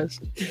back, guys.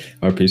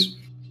 All right, peace.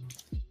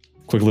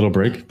 Quick little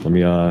break. Let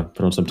me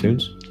put on some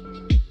tunes.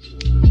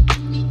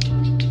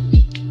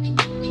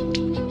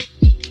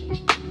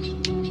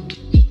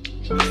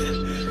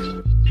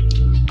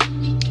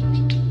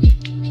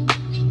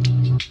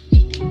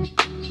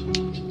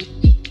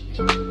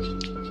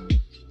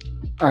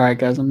 All right,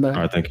 guys, I'm back.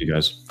 All right, thank you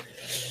guys.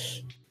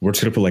 We're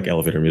just gonna put like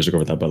elevator music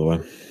over that, by the way.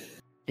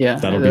 Yeah,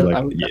 That'll be like,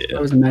 I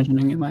was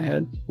imagining in my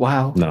head.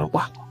 Wow. No.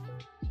 Wow.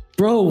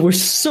 Bro, we're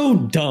so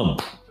dumb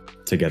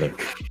together.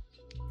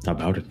 How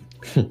about it?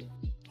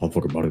 I'll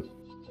fuck about it.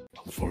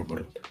 I'll fuck about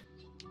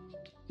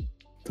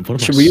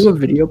it. Should we do a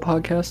video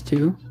podcast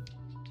too?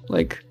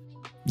 Like,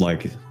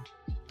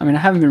 I mean, I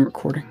haven't been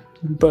recording,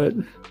 but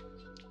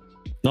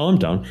no, I'm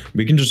down.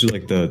 We can just do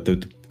like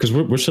the because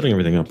we're setting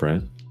everything up,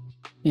 right?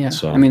 yeah.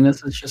 So- I mean,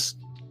 this is just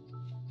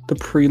the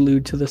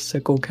prelude to the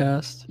sickle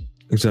cast.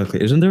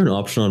 Exactly. Isn't there an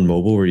option on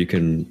mobile where you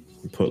can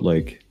put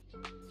like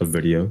a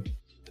video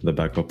to the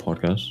back of a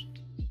podcast?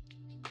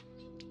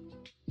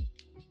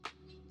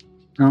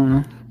 I don't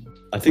know.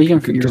 I We think can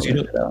figure because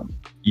it out.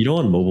 you know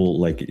on mobile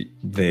like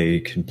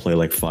they can play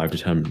like 5 to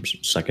 10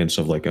 seconds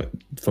of like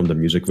from the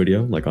music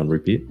video like on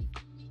repeat.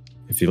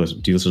 If you listen,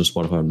 do you listen to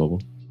Spotify on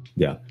mobile?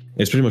 Yeah,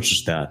 it's pretty much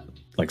just that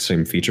like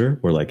same feature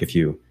where like if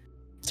you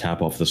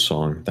tap off the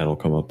song that'll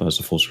come up as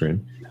a full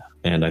screen.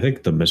 And I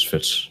think the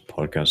Misfits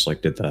podcast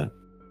like did that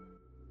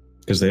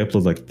because they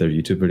upload like their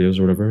YouTube videos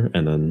or whatever,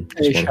 and then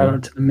Hey, Spotify. shout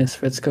out to the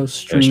Misfits. Go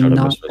shout stream, out to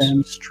not Misfits.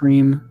 them.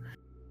 Stream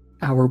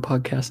our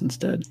podcast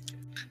instead.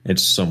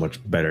 It's so much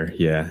better.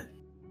 Yeah.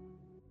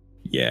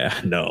 Yeah.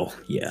 No.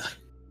 Yeah.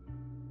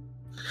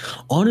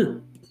 On it,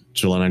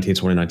 July 19th,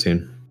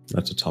 2019.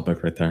 That's a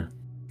topic right there.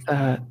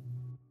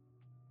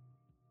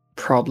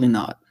 Probably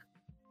not.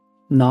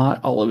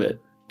 Not all of it.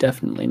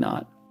 Definitely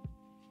not.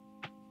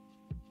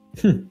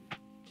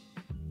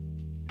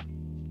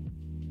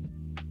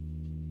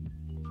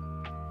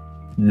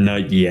 No.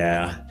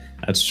 Yeah.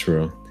 That's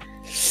true.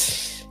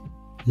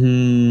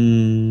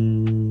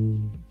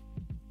 Hmm.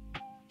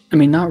 I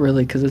mean, not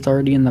really, because it's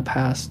already in the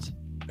past.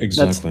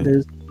 Exactly.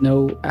 There's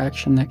no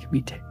action that can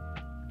be taken.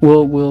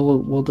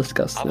 We'll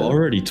discuss I've that.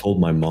 already told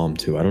my mom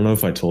too. I don't know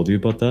if I told you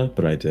about that,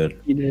 but I did.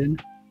 You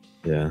did.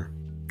 Yeah.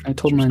 I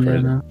told Which my was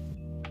nana.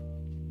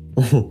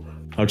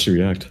 How'd she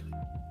react?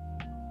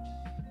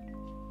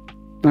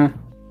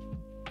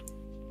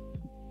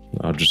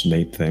 I'll just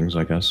Nate things,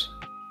 I guess.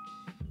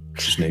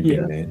 Just Nate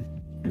being Yeah. Nate.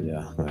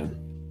 Yeah, man.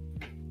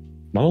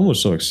 My mom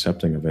was so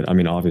accepting of it. I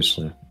mean,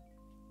 obviously,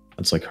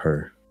 that's like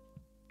her.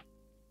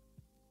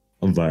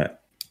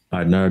 But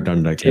I'd never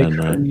done that Take again,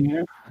 her man. in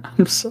here.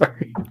 I'm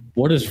sorry,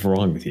 What is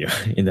wrong with you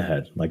in the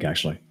head? Like,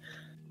 actually,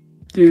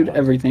 dude.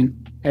 Everything,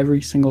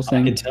 every single I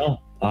thing. can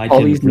tell. I All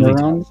can these really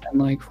neurons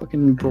and like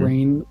fucking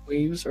brain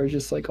waves are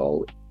just like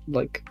all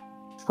like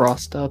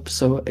crossed up,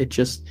 so it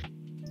just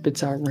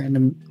spits out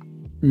random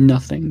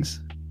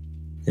nothings.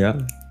 Yeah.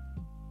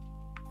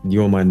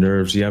 You on my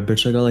nerves. Yeah,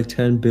 bitch, I got like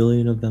 10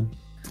 billion of them.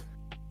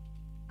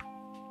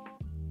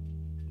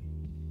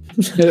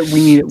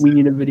 We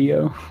need a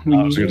video. We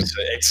I was need going to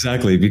say,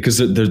 exactly, because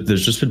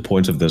there's just been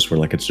points of this where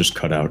like it's just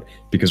cut out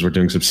because we're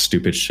doing some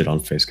stupid shit on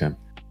Facecam.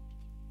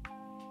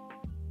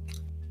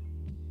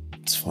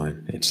 It's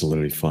fine. It's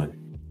literally fine.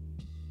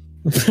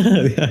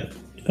 Yeah.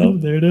 Oh,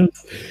 there it is.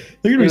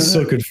 They're gonna be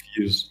so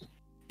confused.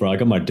 Bro, I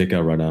got my dick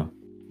out right now.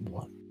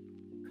 What?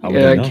 How would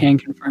Yeah, I I know? can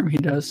confirm he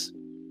does.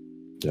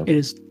 Yep. It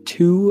is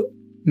 2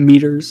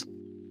 meters.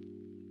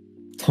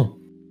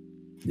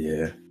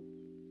 Yeah.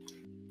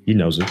 He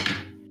knows it.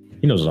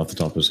 He knows it off the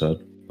top of his head.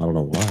 I don't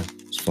know why.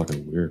 It's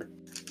fucking weird.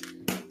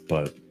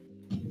 But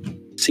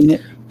Seen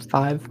it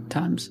 5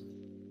 times.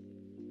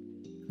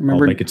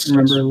 Remember, make it 6.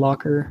 remember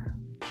locker.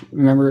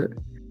 Remember.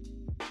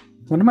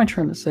 What am I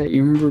trying to say?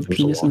 You remember There's a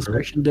penis locker.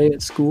 inspection day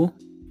at school?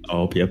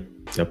 oh, yep.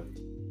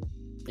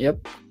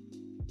 Yep.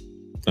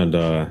 And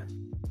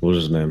what was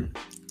his name?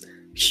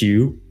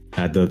 Hugh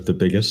had the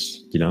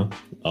biggest, you know,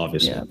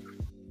 obviously. Yeah.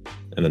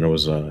 And then there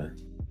was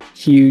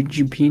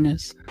Huge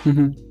penis.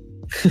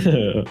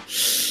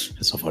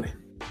 it's so funny.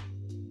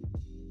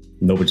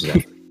 Nobody's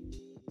laughing.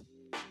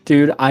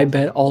 Dude, I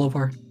bet all of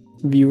our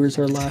viewers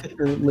are laughing,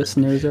 or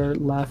listeners are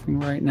laughing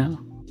right now.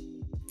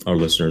 Our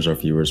listeners, our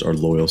viewers, our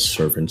loyal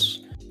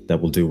servants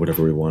that will do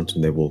whatever we want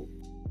and they will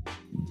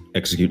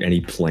execute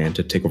any plan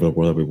to take over the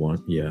world that we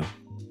want. Yeah.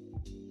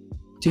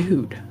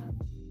 Dude,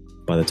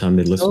 By the time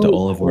they listen to So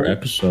all of our cool.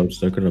 episodes,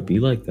 they're gonna be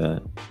like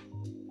that.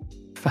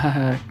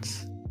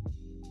 facts.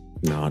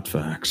 Not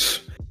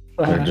facts.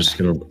 They're Facts. just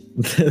gonna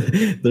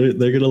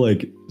they're gonna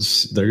like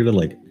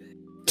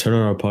turn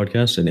on our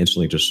podcast and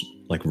instantly just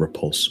like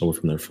repulse over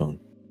from their phone.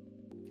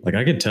 Like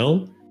I can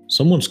tell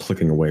someone's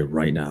clicking away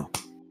right now.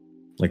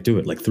 Like do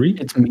it. Like 3,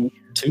 It's me.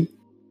 2,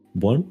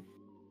 1.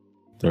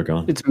 They're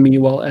gone. It's me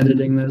while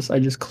editing this. I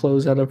just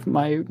close out of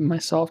my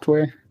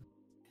software.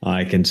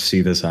 I can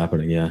see this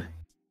happening. Yeah,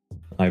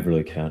 I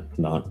really can.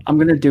 Not. I'm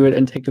gonna do it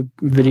and take a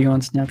video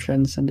on Snapchat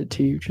and send it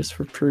to you just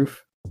for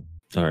proof.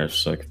 All right,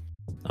 sick.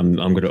 I'm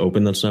gonna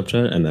open that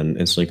Snapchat and then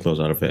instantly close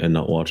out of it and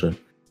not watch it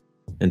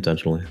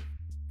intentionally.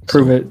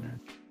 Prove it.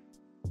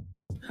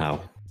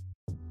 How?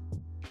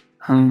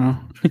 I don't know.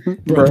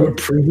 Bro, Bro, we're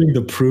proving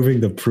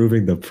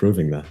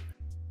that.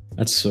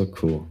 That's so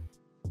cool.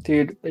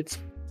 dude, it's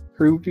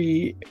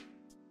Ruby.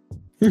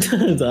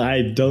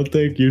 I don't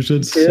think you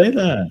should say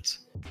that.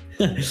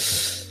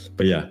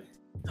 But yeah,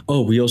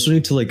 Oh, we also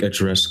need to like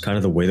address kind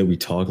of the way that we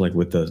talk, like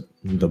with the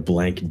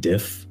blank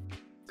diff,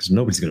 because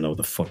nobody's gonna know what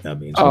the fuck that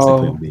means unless they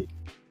play Oh, League.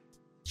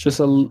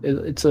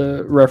 it's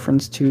a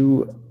reference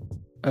to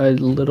a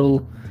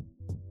little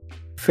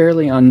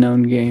fairly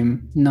unknown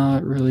game,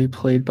 not really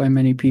played by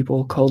many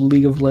people, called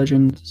League of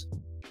Legends.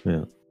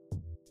 Yeah.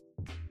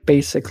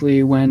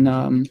 Basically,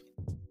 when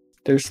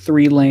there's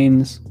 3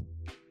 lanes,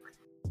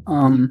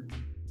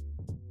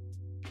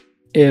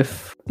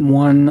 if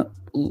one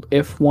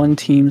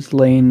team's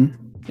lane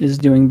is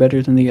doing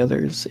better than the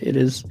others, it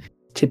is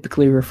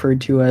typically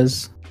referred to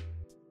as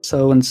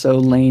so and so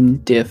lane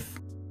diff.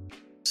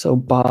 So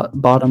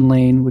bottom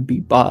lane would be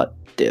bot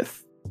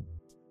diff.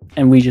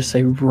 And we just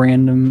say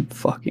random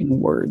fucking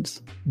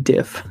words.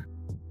 Diff.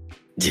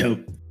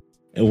 Yep.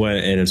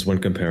 And it's when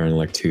comparing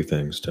like two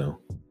things too.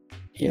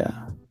 Yeah.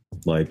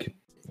 Like,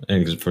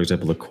 for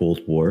example, the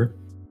Cold War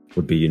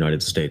would be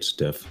United States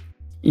diff.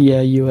 Yeah,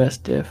 US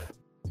diff.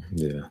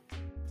 Yeah.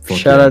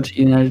 Shout out to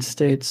United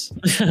States.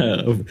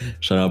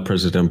 Shout out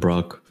President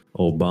Barack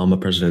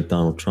Obama, President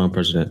Donald Trump,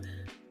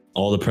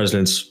 all the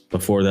presidents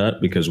before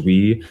that, because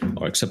we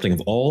are accepting of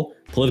all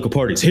political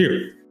parties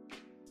here.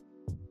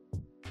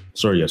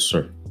 Sir, yes,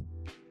 sir.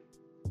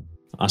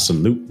 I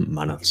salute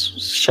my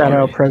nuts. Shout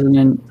out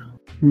President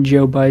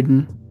Joe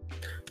Biden.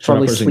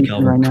 Probably sleeping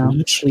Calvin right now.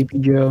 Coolidge. Sleepy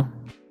Joe.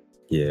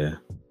 Yeah.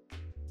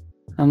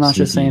 I'm not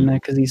just Sleepy. saying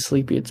that because he's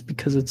sleepy. It's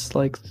because it's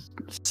like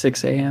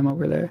 6 a.m.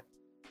 over there.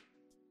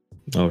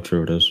 Oh,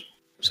 true, it is.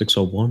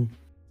 6:01.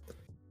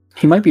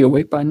 He might be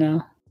awake by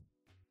now.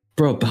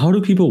 Bro, how do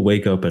people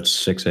wake up at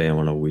 6 a.m.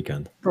 on a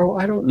weekend? Bro,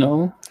 I don't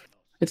know.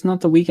 It's not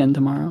the weekend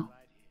tomorrow.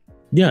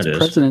 Yeah, it is.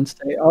 President's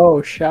Day.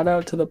 Oh, shout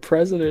out to the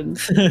president.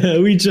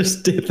 We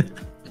just did that.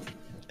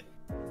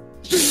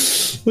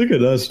 Look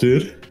at us,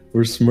 dude.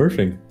 We're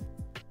smurfing.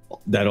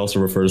 That also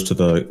refers to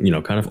the,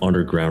 kind of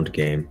underground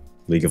game,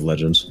 League of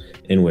Legends,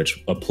 in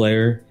which a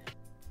player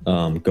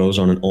goes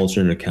on an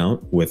alternate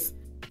account with,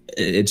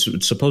 it's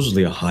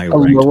supposedly a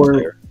high-ranked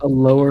player. A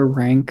lower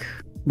rank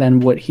than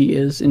what he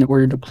is in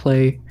order to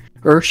play,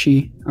 or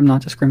she, I'm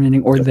not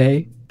discriminating, or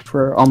they,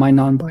 for all my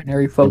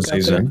non-binary folks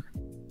out there.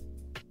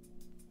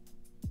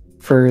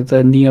 For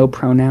the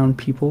neo-pronoun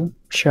people,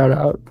 shout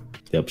out.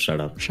 Yep, shout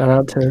out. Shout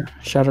out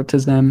to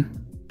them.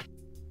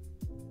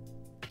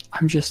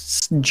 I'm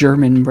just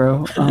German,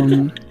 bro.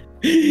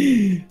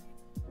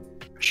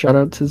 Shout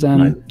out to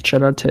them.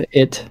 Shout out to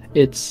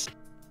it's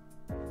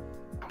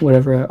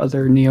whatever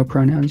other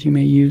neo-pronouns you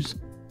may use,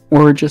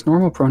 or just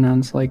normal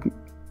pronouns like.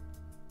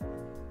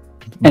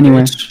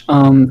 Anyway,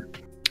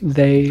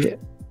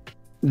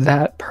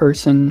 that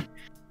person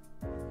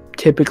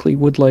typically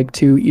would like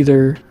to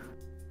either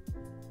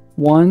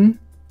one,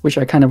 which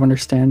I kind of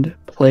understand,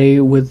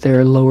 play with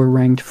their lower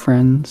ranked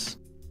friends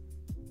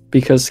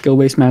because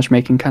skill-based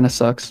matchmaking kind of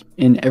sucks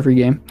in every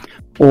game,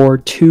 or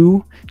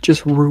two,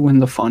 just ruin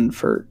the fun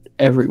for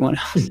everyone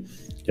else.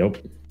 Yep.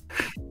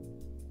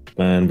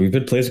 Man, we've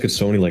been playing against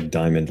so many like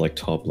diamond, like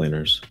top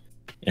laners,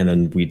 and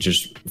then we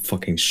just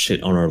fucking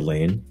shit on our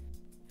lane,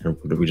 and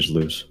we just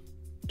lose.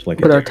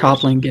 But our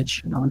top lane gets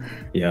shit on.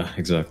 Yeah,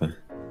 exactly.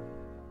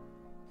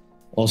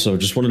 Also,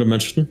 just wanted to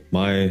mention,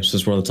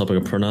 since we're on the topic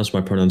of pronouns, my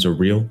pronouns are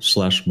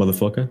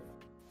real/motherfucker.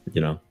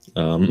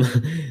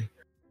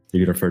 You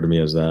can refer to me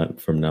as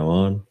that from now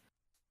on.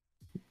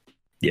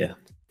 Yeah,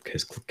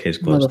 case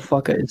closed.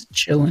 Motherfucker is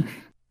chilling.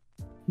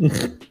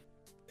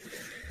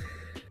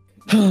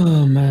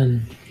 Oh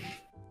man,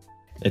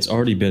 it's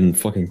already been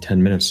fucking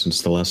 10 minutes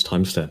since the last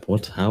timestamp.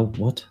 What? How?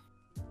 What?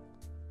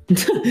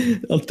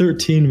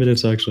 13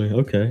 minutes actually.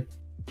 Okay,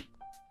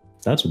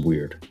 that's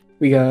weird.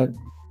 We got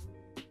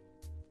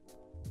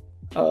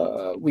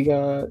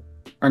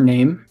our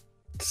name,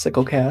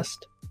 Sicklecast.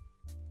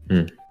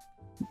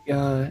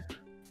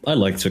 I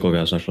like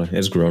Sicklecast actually.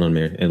 It's grown on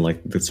me in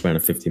like the span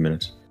of 50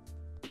 minutes.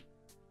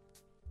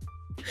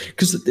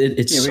 Because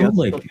it's so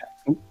like,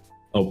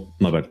 oh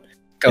my bad.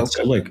 It's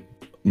so like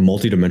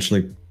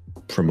multi-dimensionally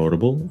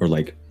promotable, or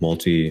like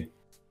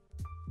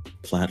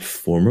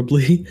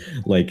multi-platformably.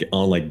 Like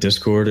on like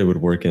Discord it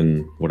would work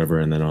in whatever,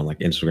 and then on like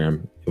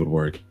Instagram it would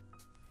work.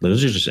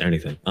 Those are just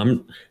anything. I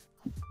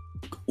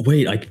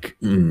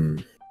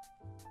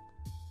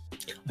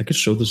could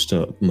show this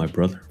to my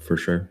brother for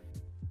sure.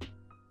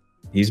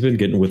 He's been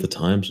getting with the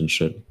times and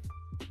shit.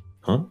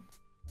 Huh?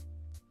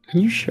 Are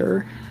you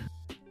sure?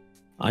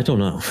 I don't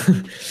know.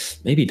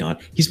 Maybe not.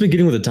 He's been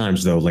getting with the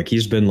times though. Like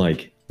he's been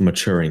like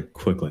maturing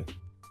quickly.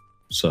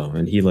 So,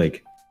 and he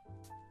like.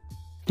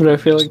 But I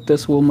feel like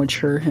this will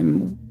mature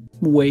him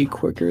way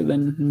quicker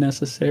than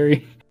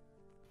necessary.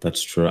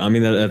 That's true. I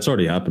mean, that's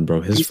already happened,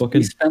 bro. He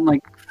spent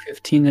like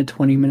 15 to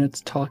 20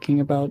 minutes talking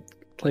about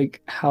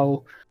like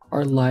how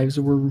our lives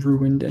were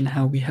ruined and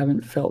how we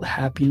haven't felt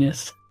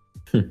happiness.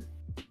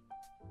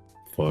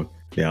 Fuck.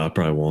 Yeah, I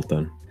probably won't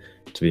then,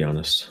 to be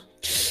honest.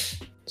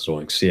 So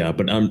like, yeah,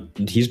 but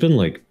he's been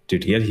like,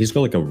 dude, he's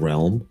got like a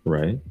realm,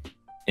 right?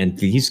 And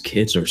these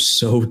kids are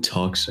so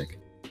toxic.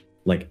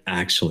 Like,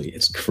 actually,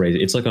 it's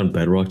crazy. It's like on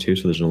Bedrock too,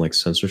 so there's no like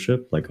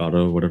censorship, like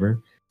auto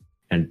whatever.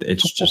 And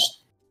it's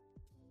just,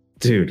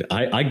 Dude,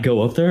 I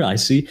go up there, I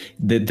see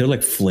they're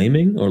like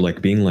flaming or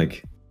like being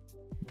like,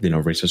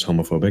 racist,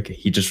 homophobic.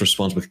 He just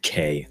responds with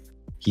K.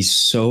 He's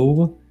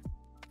so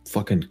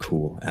fucking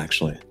cool,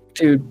 actually.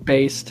 Dude,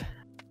 based.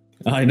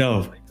 I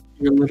know.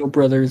 Your little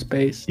brother is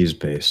based. He's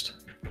based.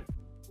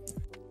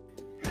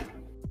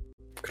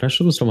 Could I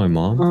show this to my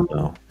mom?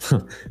 No,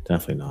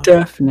 definitely not.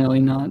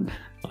 Definitely not.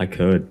 I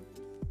could.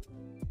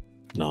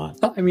 Not.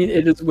 I mean,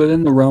 it is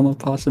within the realm of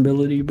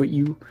possibility, but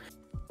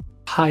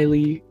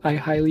I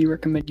highly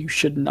recommend you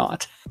should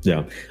not.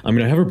 Yeah, I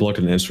mean, I have her blocked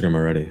on Instagram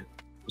already.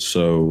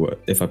 So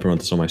if I promote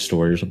this on my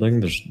story or something,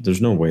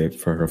 there's no way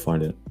for her to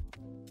find it.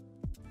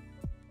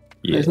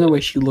 Yeah. There's no way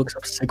she looks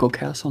up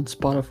Sicklecast on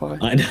Spotify.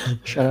 I know.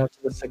 Shout out to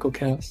the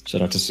Sicklecast.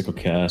 Shout out to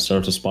Sicklecast. Shout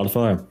out to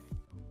Spotify.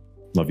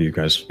 Love you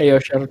guys. Hey yo,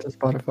 shout out to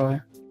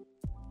Spotify.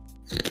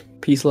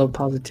 Peace, love,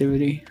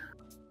 positivity.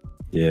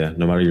 Yeah,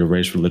 no matter your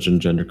race, religion,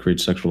 gender, creed,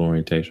 sexual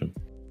orientation.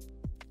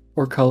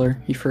 Or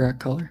color. You forgot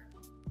color.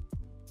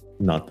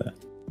 Not that.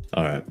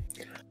 All right.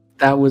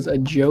 That was a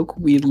joke.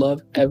 We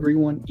love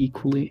everyone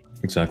equally.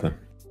 Exactly.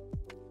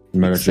 No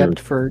matter except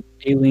for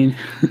Alien.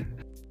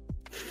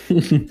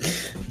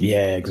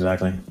 Yeah,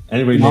 exactly.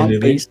 Anybody Not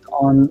named based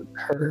on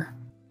her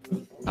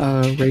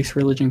race,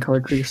 religion,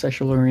 color, creed, or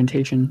sexual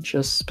orientation.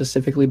 Just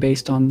specifically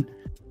based on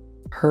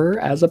her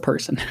as a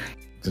person.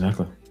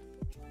 Exactly.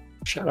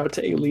 Shout out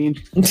to Alien.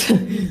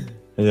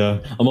 Yeah.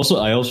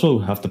 I also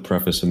have to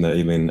preface in the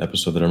Alien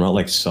episode that I'm not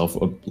like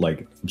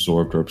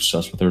absorbed or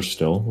obsessed with her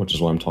still, which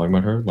is why I'm talking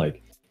about her.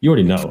 Like, you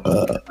already know.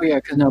 Oh yeah,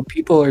 because no,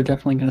 people are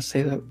definitely gonna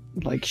say that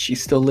like she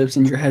still lives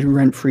in your head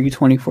rent free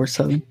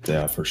 24/7.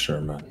 Yeah, for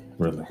sure, man.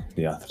 Really.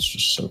 Yeah, that's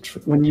just so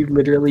true. When you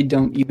literally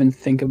don't even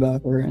think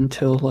about her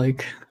until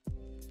like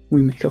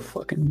we make a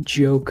fucking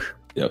joke.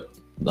 Yep.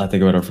 I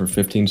think about her for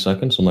 15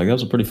 seconds. I'm like, that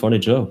was a pretty funny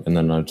joke, and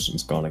then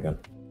it's gone again.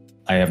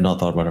 I have not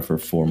thought about her for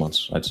 4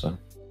 months, I'd say.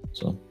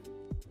 So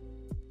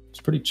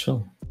it's pretty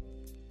chill.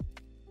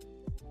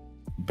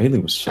 Bailey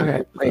was so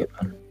Okay, wait.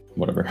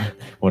 Whatever.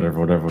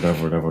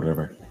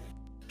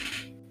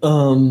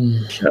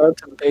 Shout out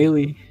to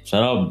Bailey.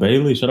 Shout out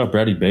Bailey. Shout out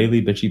Brady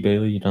Bailey, bitchy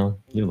Bailey. You know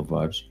the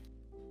vibes.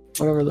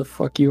 Whatever the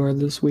fuck you are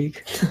this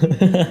week.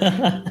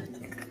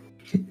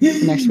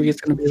 Next week it's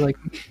gonna be like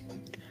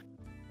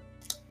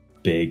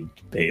Big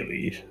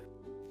Bailey.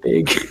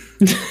 Big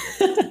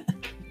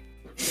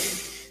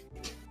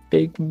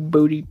big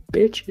booty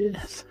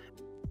bitches.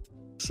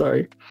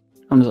 Sorry.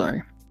 I'm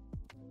sorry.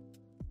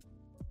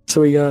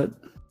 So we got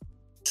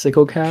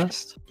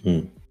Sicklecast.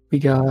 We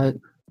got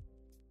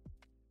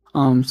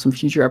some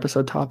future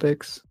episode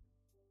topics.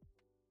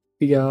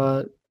 We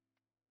got a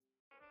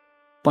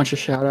bunch of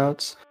shout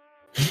outs.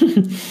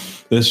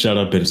 This shout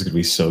out bit is gonna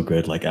be so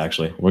good. Like,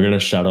 actually, we're gonna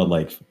shout out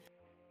like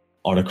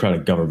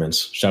autocratic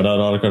governments. Shout out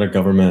autocratic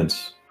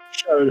governments.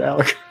 Shout out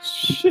Alec.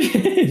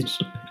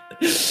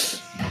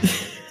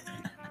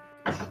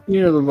 You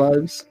know the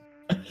vibes.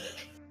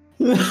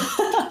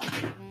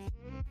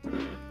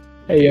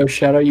 Hey yo,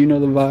 shout out You Know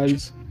the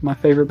Vibes. My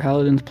favorite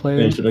Paladins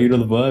player. Hey, shout out, you know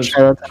the vibes.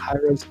 Shout out to High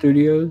Road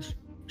Studios.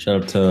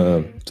 Shout out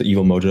to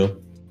Evil Mojo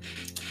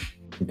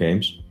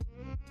Games.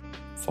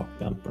 Fuck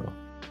them, bro.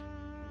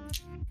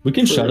 We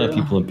can shout out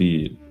people and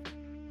be.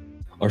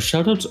 Are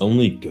shout outs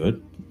only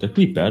good? There could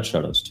be bad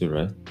shout outs too,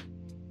 right?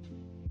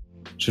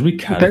 Should we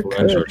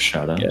categorize our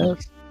shout outs?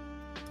 Yes.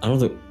 I don't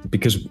think,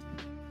 because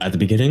at the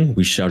beginning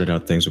we shouted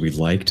out things that we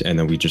liked and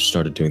then we just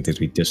started doing things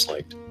we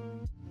disliked.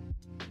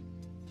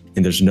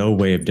 And there's no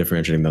way of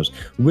differentiating those.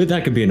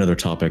 That could be another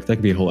topic. That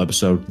could be a whole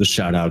episode. The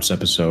shout outs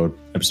episode.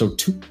 Episode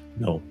 2?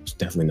 No, it's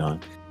definitely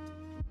not.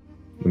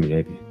 I mean,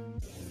 maybe.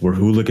 We're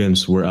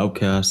hooligans. We're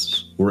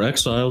outcasts. We're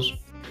exiles.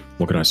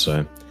 What can I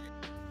say?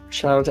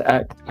 Shout out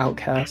to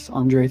Outcast,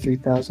 Andre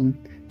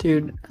 3000.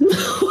 Dude.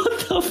 What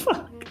the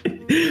fuck?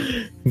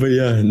 But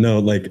yeah, no,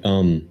 like,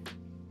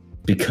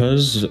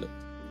 because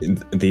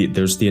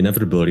there's the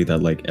inevitability that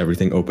like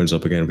everything opens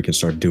up again, we can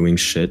start doing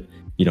shit,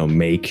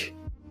 make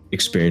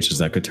experiences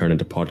that could turn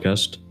into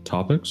podcast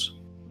topics.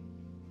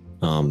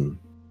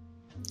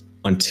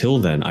 Until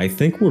then, I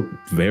think we're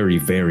very,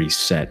 very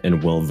set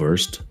and well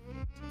versed.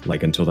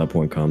 Like, until that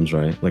point comes,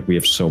 right? Like, we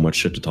have so much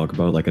shit to talk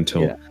about. Like,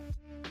 until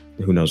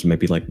who knows,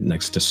 maybe like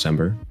next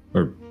December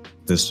or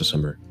this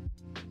December,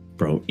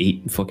 bro.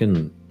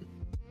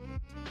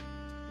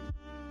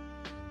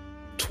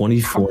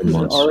 24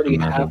 months. Already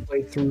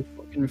halfway through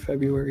fucking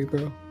February,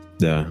 bro.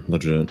 Yeah,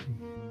 legit.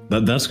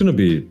 That's gonna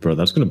be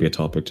a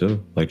topic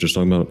too. Like, just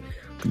talking about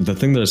the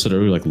thing that I said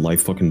earlier, like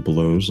life fucking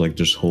blows, like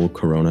just whole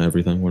Corona,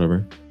 everything,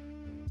 whatever.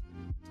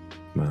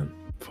 Man,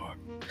 fuck.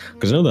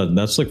 Because I know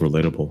that's like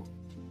relatable.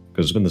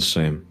 Because it's been the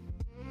same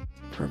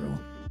for everyone.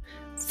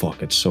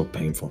 Fuck, it's so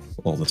painful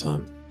all the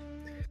time.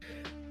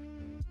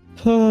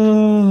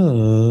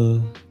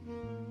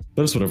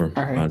 But it's whatever.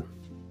 All right. Man.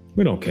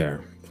 We don't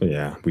care. But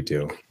yeah, we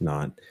do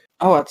not.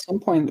 Oh, at some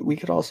point we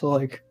could also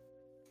like,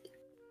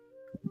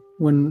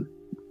 when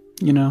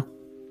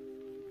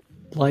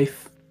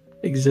life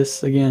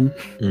exists again,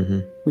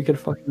 we could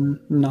fucking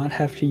not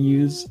have to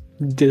use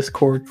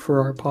Discord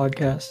for our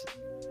podcast.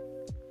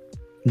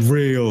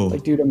 Real.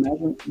 Like, dude,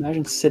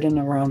 imagine sitting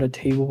around a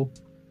table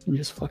and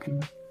just fucking.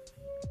 But,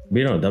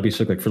 you know, that'd be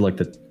sick. Like for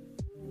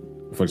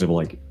example,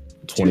 like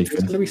Dude, there's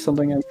 25th. gonna be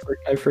something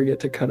I forget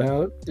to cut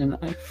out, and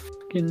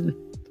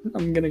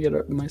I'm gonna get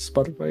my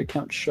Spotify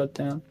account shut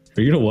down.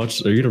 Are you gonna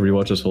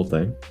rewatch this whole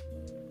thing?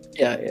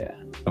 Yeah.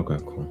 Okay,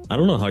 cool. I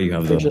don't know how you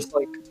have They're the just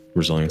like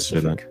resilience to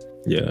do that.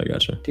 Yeah, I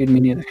gotcha. Dude, me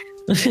neither.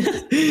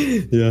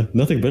 Yeah,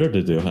 nothing better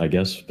to do, I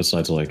guess,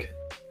 besides like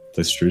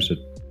play Strucid.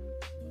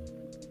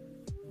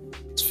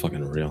 It's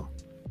fucking real.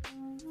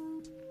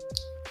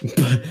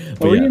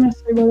 What were you gonna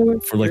say, by the way?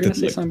 For like you were gonna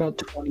say something about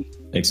 20.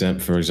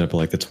 For example,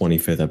 like the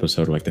 25th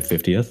episode or like the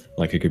 50th,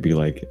 like it could be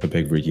like a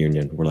big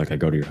reunion where like I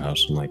go to your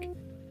house and like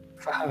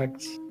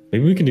Facts.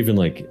 maybe we can even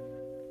like.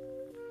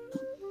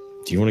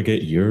 Do you want to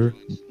get your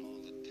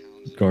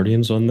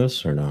Guardians on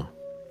this or no?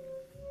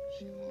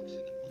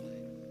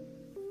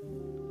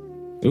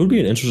 It would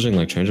be an interesting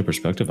like change of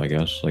perspective, I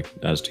guess, like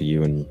as to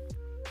you and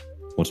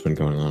what's been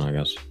going on, I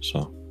guess.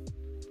 So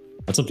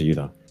that's up to you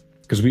though,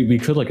 because we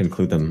could like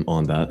include them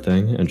on that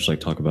thing and just like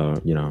talk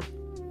about, you know,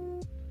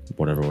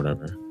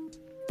 whatever.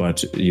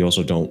 But you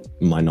also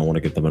might not want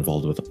to get them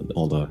involved with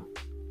all the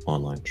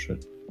online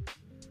shit.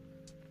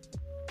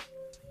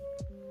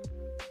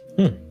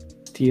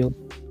 Deal.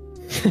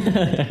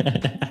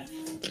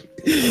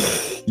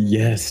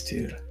 Yes,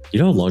 dude. You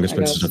know how long it's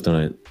been I since got- I've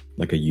done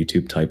like a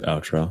YouTube type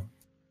outro?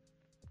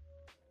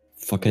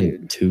 Fucking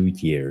Dude. 2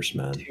 years,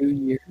 man. 2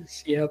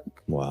 years. Yep.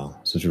 Wow.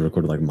 Since we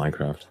recorded like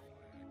Minecraft.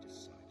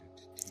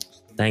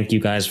 Thank you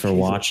guys for Jesus.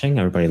 watching.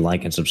 Everybody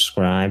like and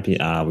subscribe.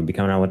 We'll be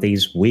coming out with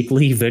these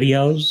weekly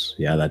videos.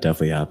 Yeah, that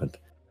definitely happened.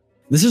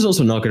 This is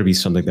also not going to be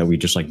something that we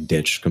just like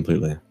ditch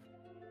completely.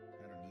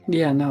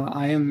 Yeah, no,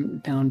 I am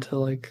down to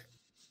like.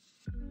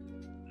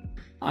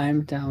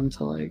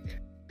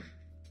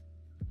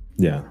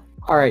 Yeah.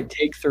 All right,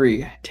 take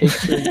 3. Take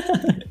 3.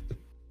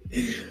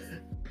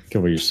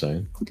 Get what you're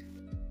saying.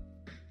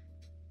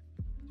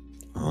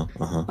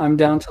 Uh-huh. I'm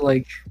down to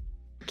like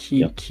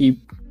Yep.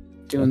 keep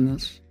doing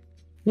this.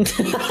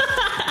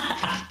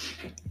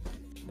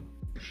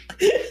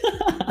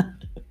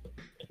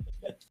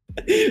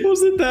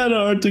 Wasn't that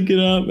hard to get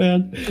out,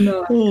 man?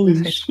 No, Holy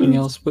say something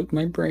else, but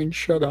my brain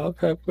shut off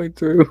halfway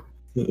through.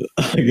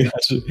 I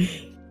got you.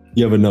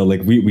 Yeah, but no,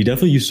 like we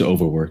definitely used to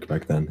overwork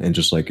back then and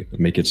just like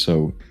make it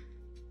so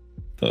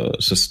the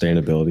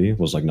sustainability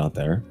was like not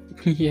there.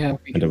 Yeah,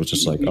 And it was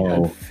just like, we had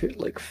oh.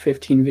 like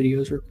 15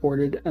 videos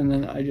recorded, and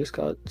then I just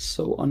got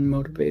so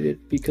unmotivated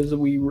because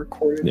we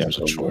recorded Yeah, it was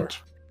so a chore.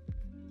 much.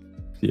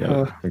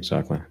 Yeah,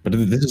 exactly. But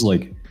this is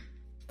like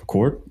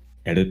record,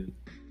 edit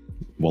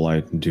while I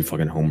do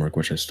fucking homework,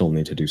 which I still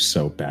need to do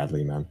so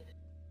badly, man.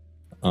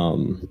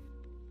 And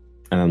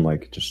then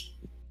like just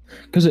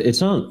because it's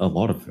not a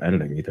lot of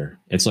editing either.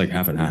 It's like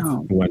half and half.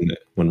 No. When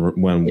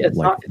Yeah, it's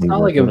like not. It's when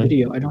not we're like a recording.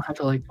 video. I don't have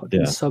to like put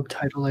Yeah.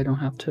 subtitle. I don't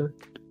have to.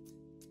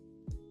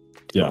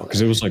 Yeah,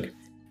 because it was like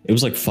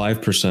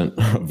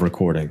 5% of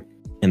recording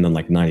and then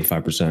like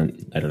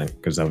 95% editing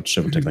because that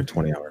shit would take like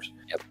 20 hours.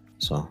 Yep.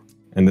 So,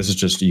 and this is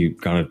just you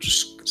gotta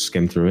just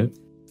skim through it.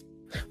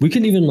 We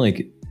can even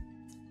like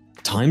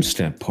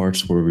timestamp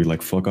parts where we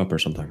like fuck up or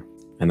something,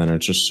 and then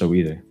it's just so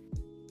easy.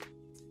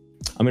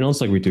 I mean,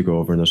 it's like we do go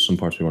over, and there's some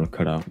parts we want to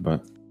cut out,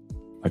 but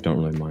I don't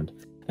really mind.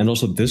 And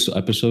also, this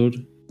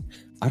episode,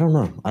 I don't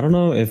know. I don't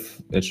know if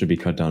it should be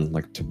cut down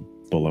like to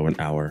below an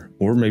hour,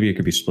 or maybe it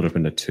could be split up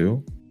into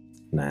 2.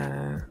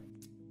 Nah,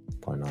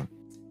 probably not.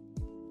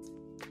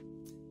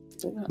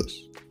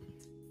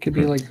 Could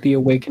be like The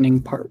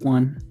Awakening Part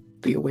 1.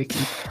 The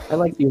Awakening. I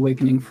like The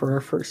Awakening for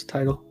our first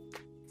title.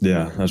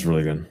 Yeah, that's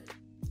really good.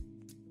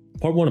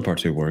 Part 1 and part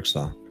 2 works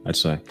though, I'd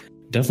say.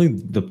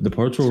 Definitely the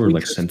parts where we're We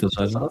like could split this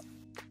synthesizing. up.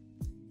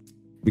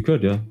 We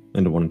could, yeah,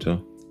 into 1 and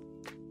 2.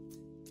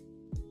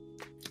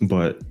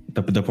 But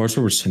the parts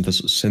where we're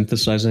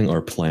synthesizing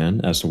our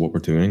plan as to what we're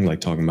doing, like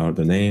talking about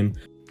the name,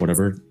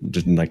 whatever,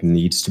 just like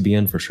needs to be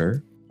in for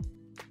sure.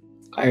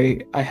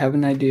 I have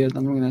an idea that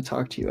I'm going to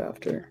talk to you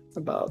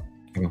about.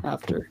 Oh,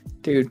 After.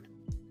 Dude.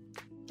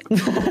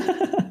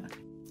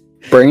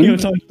 Brain? You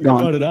talk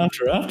Gone. about it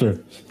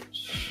after.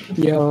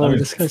 Yo, I mean,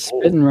 this guy's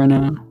spitting right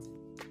now.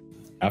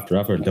 After,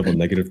 double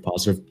negative,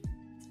 positive.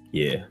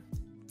 Yeah.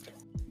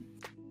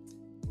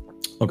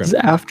 Okay. Is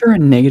after a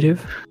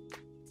negative?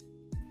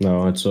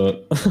 No, it's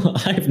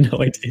I have no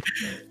idea.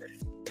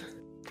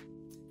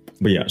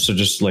 But yeah, so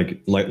just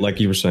like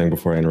you were saying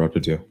before I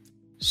interrupted you,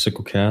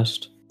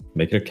 Sicklecast,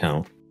 make it a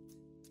count.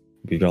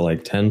 We got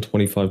like 10,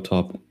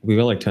 25 we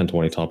got like 10,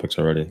 20 topics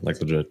already, like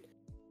legit.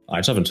 I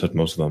just haven't said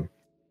most of them.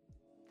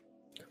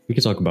 We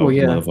could talk about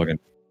motherfucking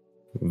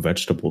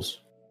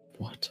vegetables.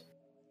 What?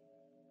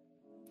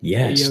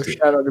 Yes. Yo, dude.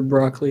 shout out to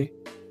broccoli.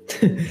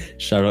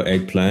 Shout out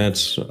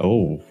eggplants.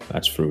 Oh,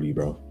 that's fruity,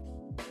 bro.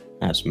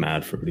 That's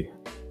mad fruity.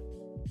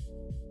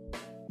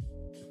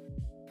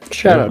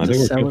 Shout Yeah, out I to think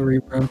we're celery,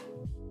 bro.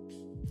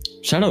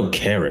 Shout out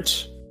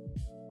carrots.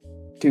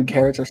 Dude,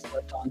 carrots are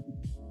slept on.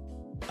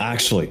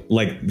 Actually,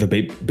 like the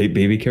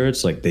baby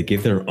carrots, like they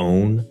give their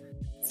own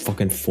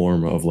fucking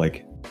form of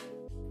like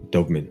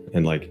dopamine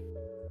and like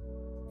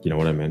You know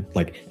what I mean?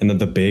 Like, and then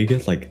the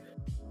big, like,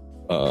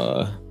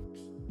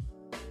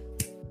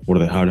 what are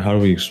they? How do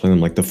we explain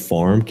them? Like the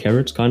farm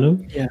carrots, kind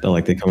of. Yeah. That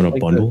like they come in a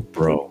Like bundle,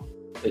 bro.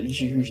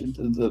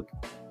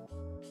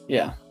 Yeah.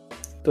 Yeah,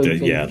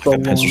 like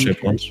the pencil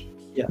shaped long- ones.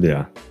 Yeah.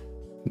 Yeah.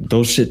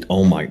 Those shit.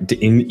 Oh my!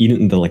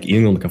 Eating them like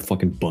a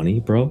fucking bunny,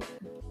 bro.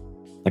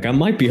 Like I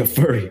might be a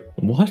furry.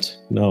 What?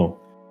 No,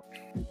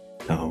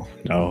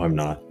 I'm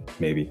not.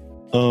 Maybe.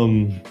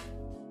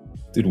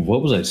 Dude,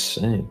 what was I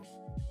saying?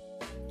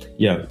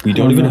 Yeah, we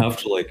don't even have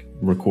to like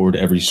record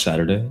every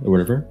Saturday or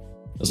whatever.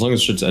 As long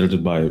as shit's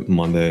edited by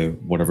Monday,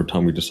 whatever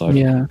time we decide.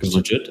 Yeah. Because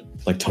legit,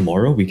 like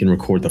tomorrow, we can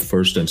record the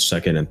first and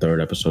second and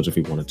third episodes if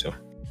we wanted to.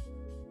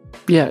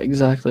 Yeah,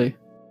 exactly.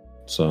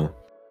 So,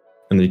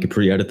 and then you can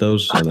pre-edit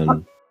those, and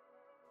then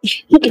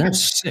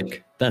that's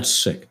sick. That's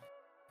sick.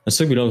 That's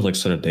sick. We don't like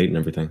set a date and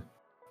everything.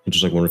 And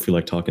just like when we feel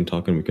like talking,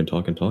 we can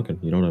talk and talking.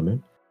 You know what I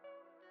mean?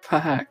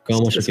 Facts.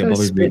 Dude,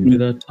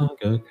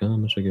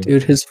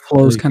 his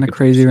flow's kind of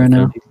crazy right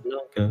now.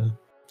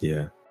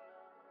 Yeah.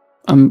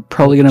 I'm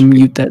probably gonna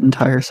mute that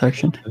entire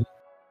section.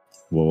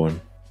 What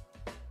one?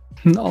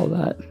 All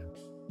that.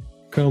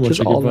 Just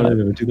all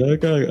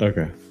that.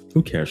 Okay.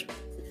 Who cares?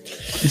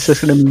 It's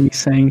just gonna be me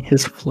saying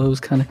his flow's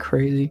kind of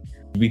crazy.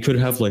 We could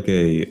have like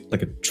a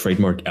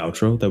trademark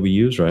outro that we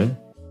use, right?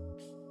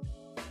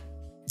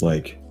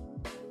 Like,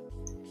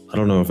 I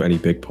don't know if any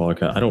big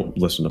podcast. I don't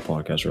listen to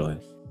podcasts really.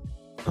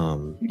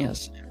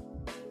 Yes.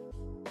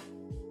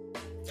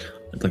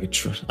 Like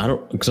I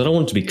don't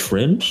want it to be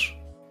cringe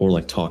or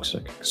like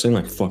toxic. Saying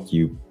like "fuck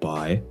you,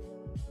 bye,"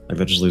 like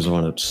that just leaves it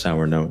on a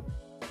sour note.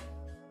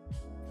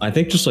 I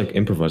think just like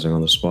improvising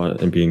on the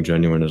spot and being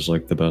genuine is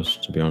like the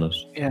best, to be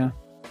honest. Yeah.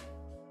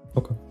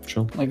 Okay,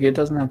 sure. Like it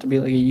doesn't have to be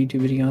like a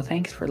YouTube video.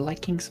 Thanks for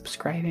liking,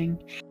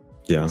 subscribing.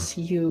 Yeah.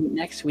 See you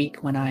next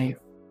week when I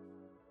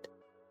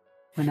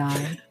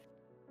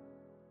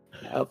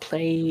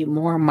play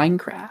more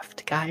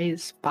Minecraft,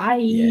 guys. Bye.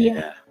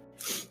 Yeah.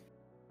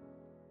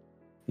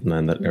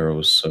 Man, that arrow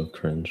was so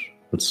cringe.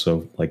 It's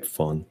so like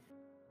fun.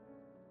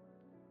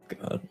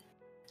 God,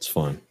 it's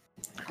fun.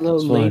 Hello,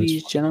 It's fine,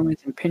 ladies, gentlemen,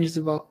 and pinches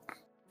of all.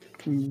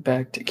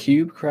 Back to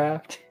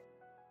CubeCraft.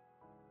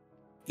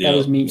 That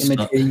was me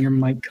imitating your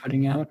mic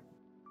cutting out.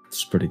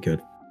 It's pretty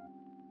good.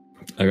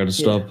 I gotta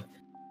stop.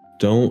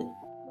 Don't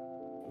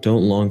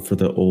long for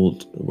the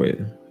old. Wait.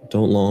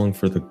 Don't long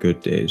for the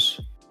good days.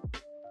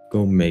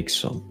 Go make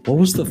some. What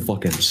was the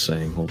fucking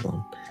saying? Hold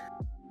on.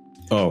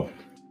 Oh.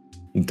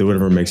 Do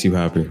whatever makes you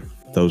happy.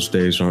 Those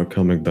days aren't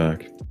coming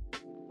back.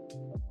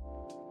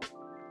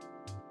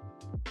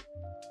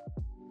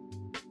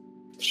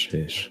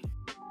 Sheesh.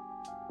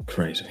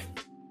 Crazy.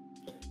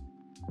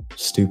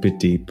 Stupid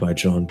Deep by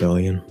John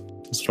Bellion.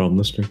 That's what I'm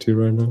listening to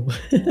right now.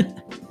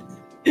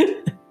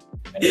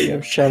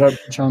 Yeah, shout out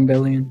to John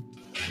Bellion.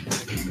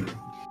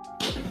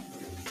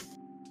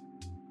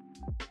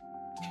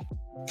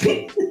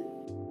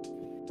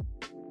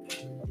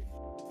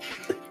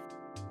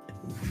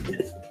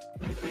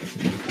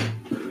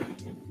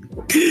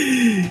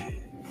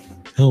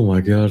 Oh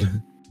my god.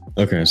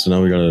 Okay, so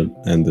now we gotta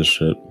end this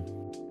shit.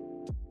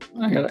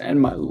 I gotta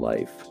end my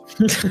life.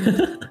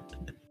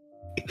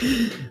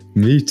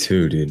 Me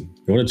too, dude.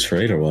 You want to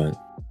trade or what?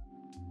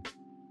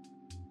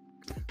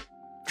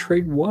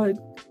 Trade what?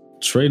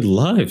 Trade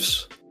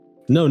lives.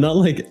 No, not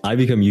like I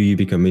become you, you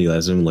become me.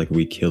 As in, like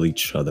we kill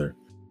each other.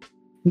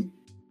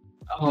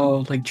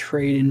 Oh, like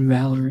trade in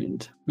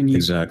Valorant. When you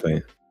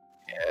Exactly.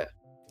 Yeah.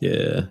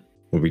 Yeah.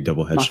 When we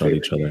double My headshot favorite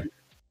each other. game.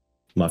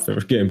 My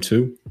favorite game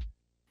too.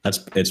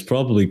 It's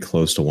probably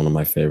close to one of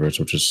my favorites,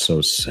 which is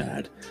so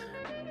sad.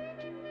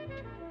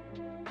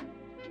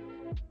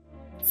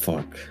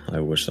 Fuck. I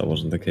wish that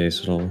wasn't the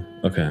case at all.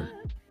 Okay.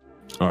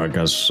 Alright,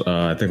 guys.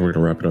 I think we're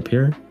gonna wrap it up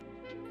here.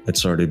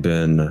 It's already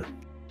been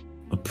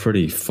a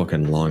pretty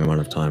fucking long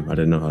amount of time. I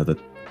didn't know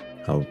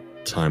how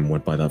time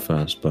went by that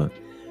fast, but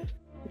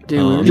Dude, we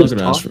I'm were not just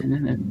gonna ask talking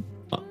and it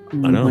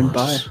I know. went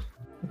by. It's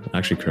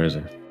actually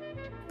crazy.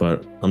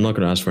 But I'm not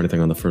going to ask for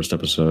anything on the first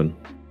episode.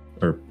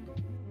 Or,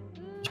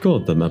 you call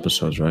it them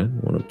episodes, right?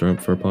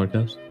 For a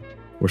podcast?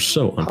 We're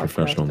so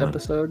unprofessional, Podcast man.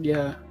 episode,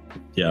 yeah.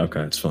 Yeah,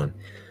 okay, it's fine.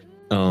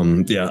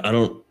 Yeah,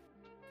 I'm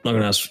not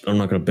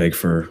going to beg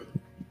for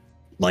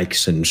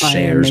likes and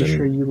shares. Make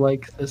sure you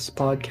like this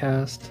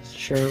podcast,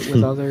 share it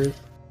with others,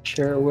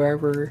 share it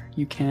wherever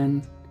you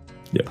can.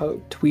 Yeah.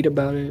 Tweet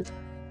about it.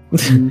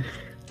 And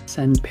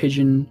send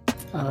pigeon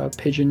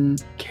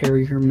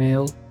carrier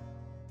mail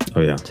Oh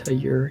yeah, to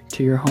your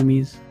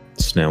homies.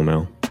 snail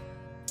mail.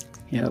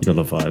 Yeah. You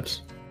know the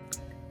vibes.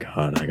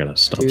 God, I gotta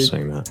stop Dude.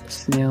 saying that.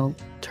 Snail,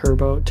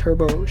 Turbo.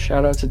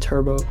 Shout out to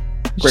Turbo.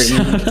 Great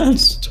name.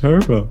 That's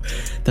Turbo.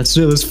 That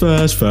still is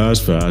fast. That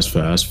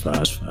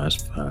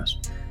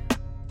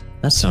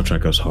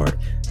soundtrack goes hard.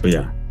 But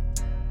yeah.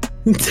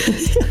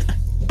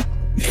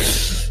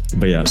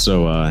 But yeah,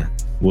 so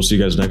we'll see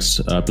you guys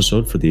next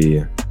episode for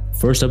the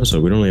first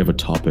episode. We don't really have a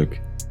topic.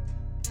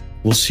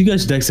 We'll see you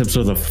guys next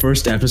episode of the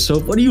first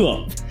episode. What are you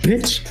up,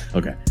 bitch?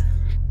 Okay.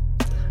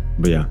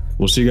 But yeah,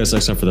 we'll see you guys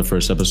next time for the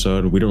first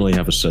episode. We don't really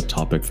have a set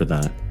topic for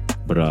that.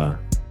 But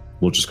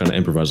we'll just kind of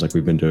improvise like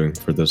we've been doing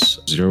for this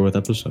 0th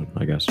episode,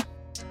 I guess.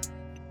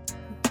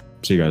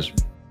 See you guys.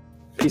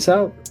 Peace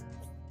out.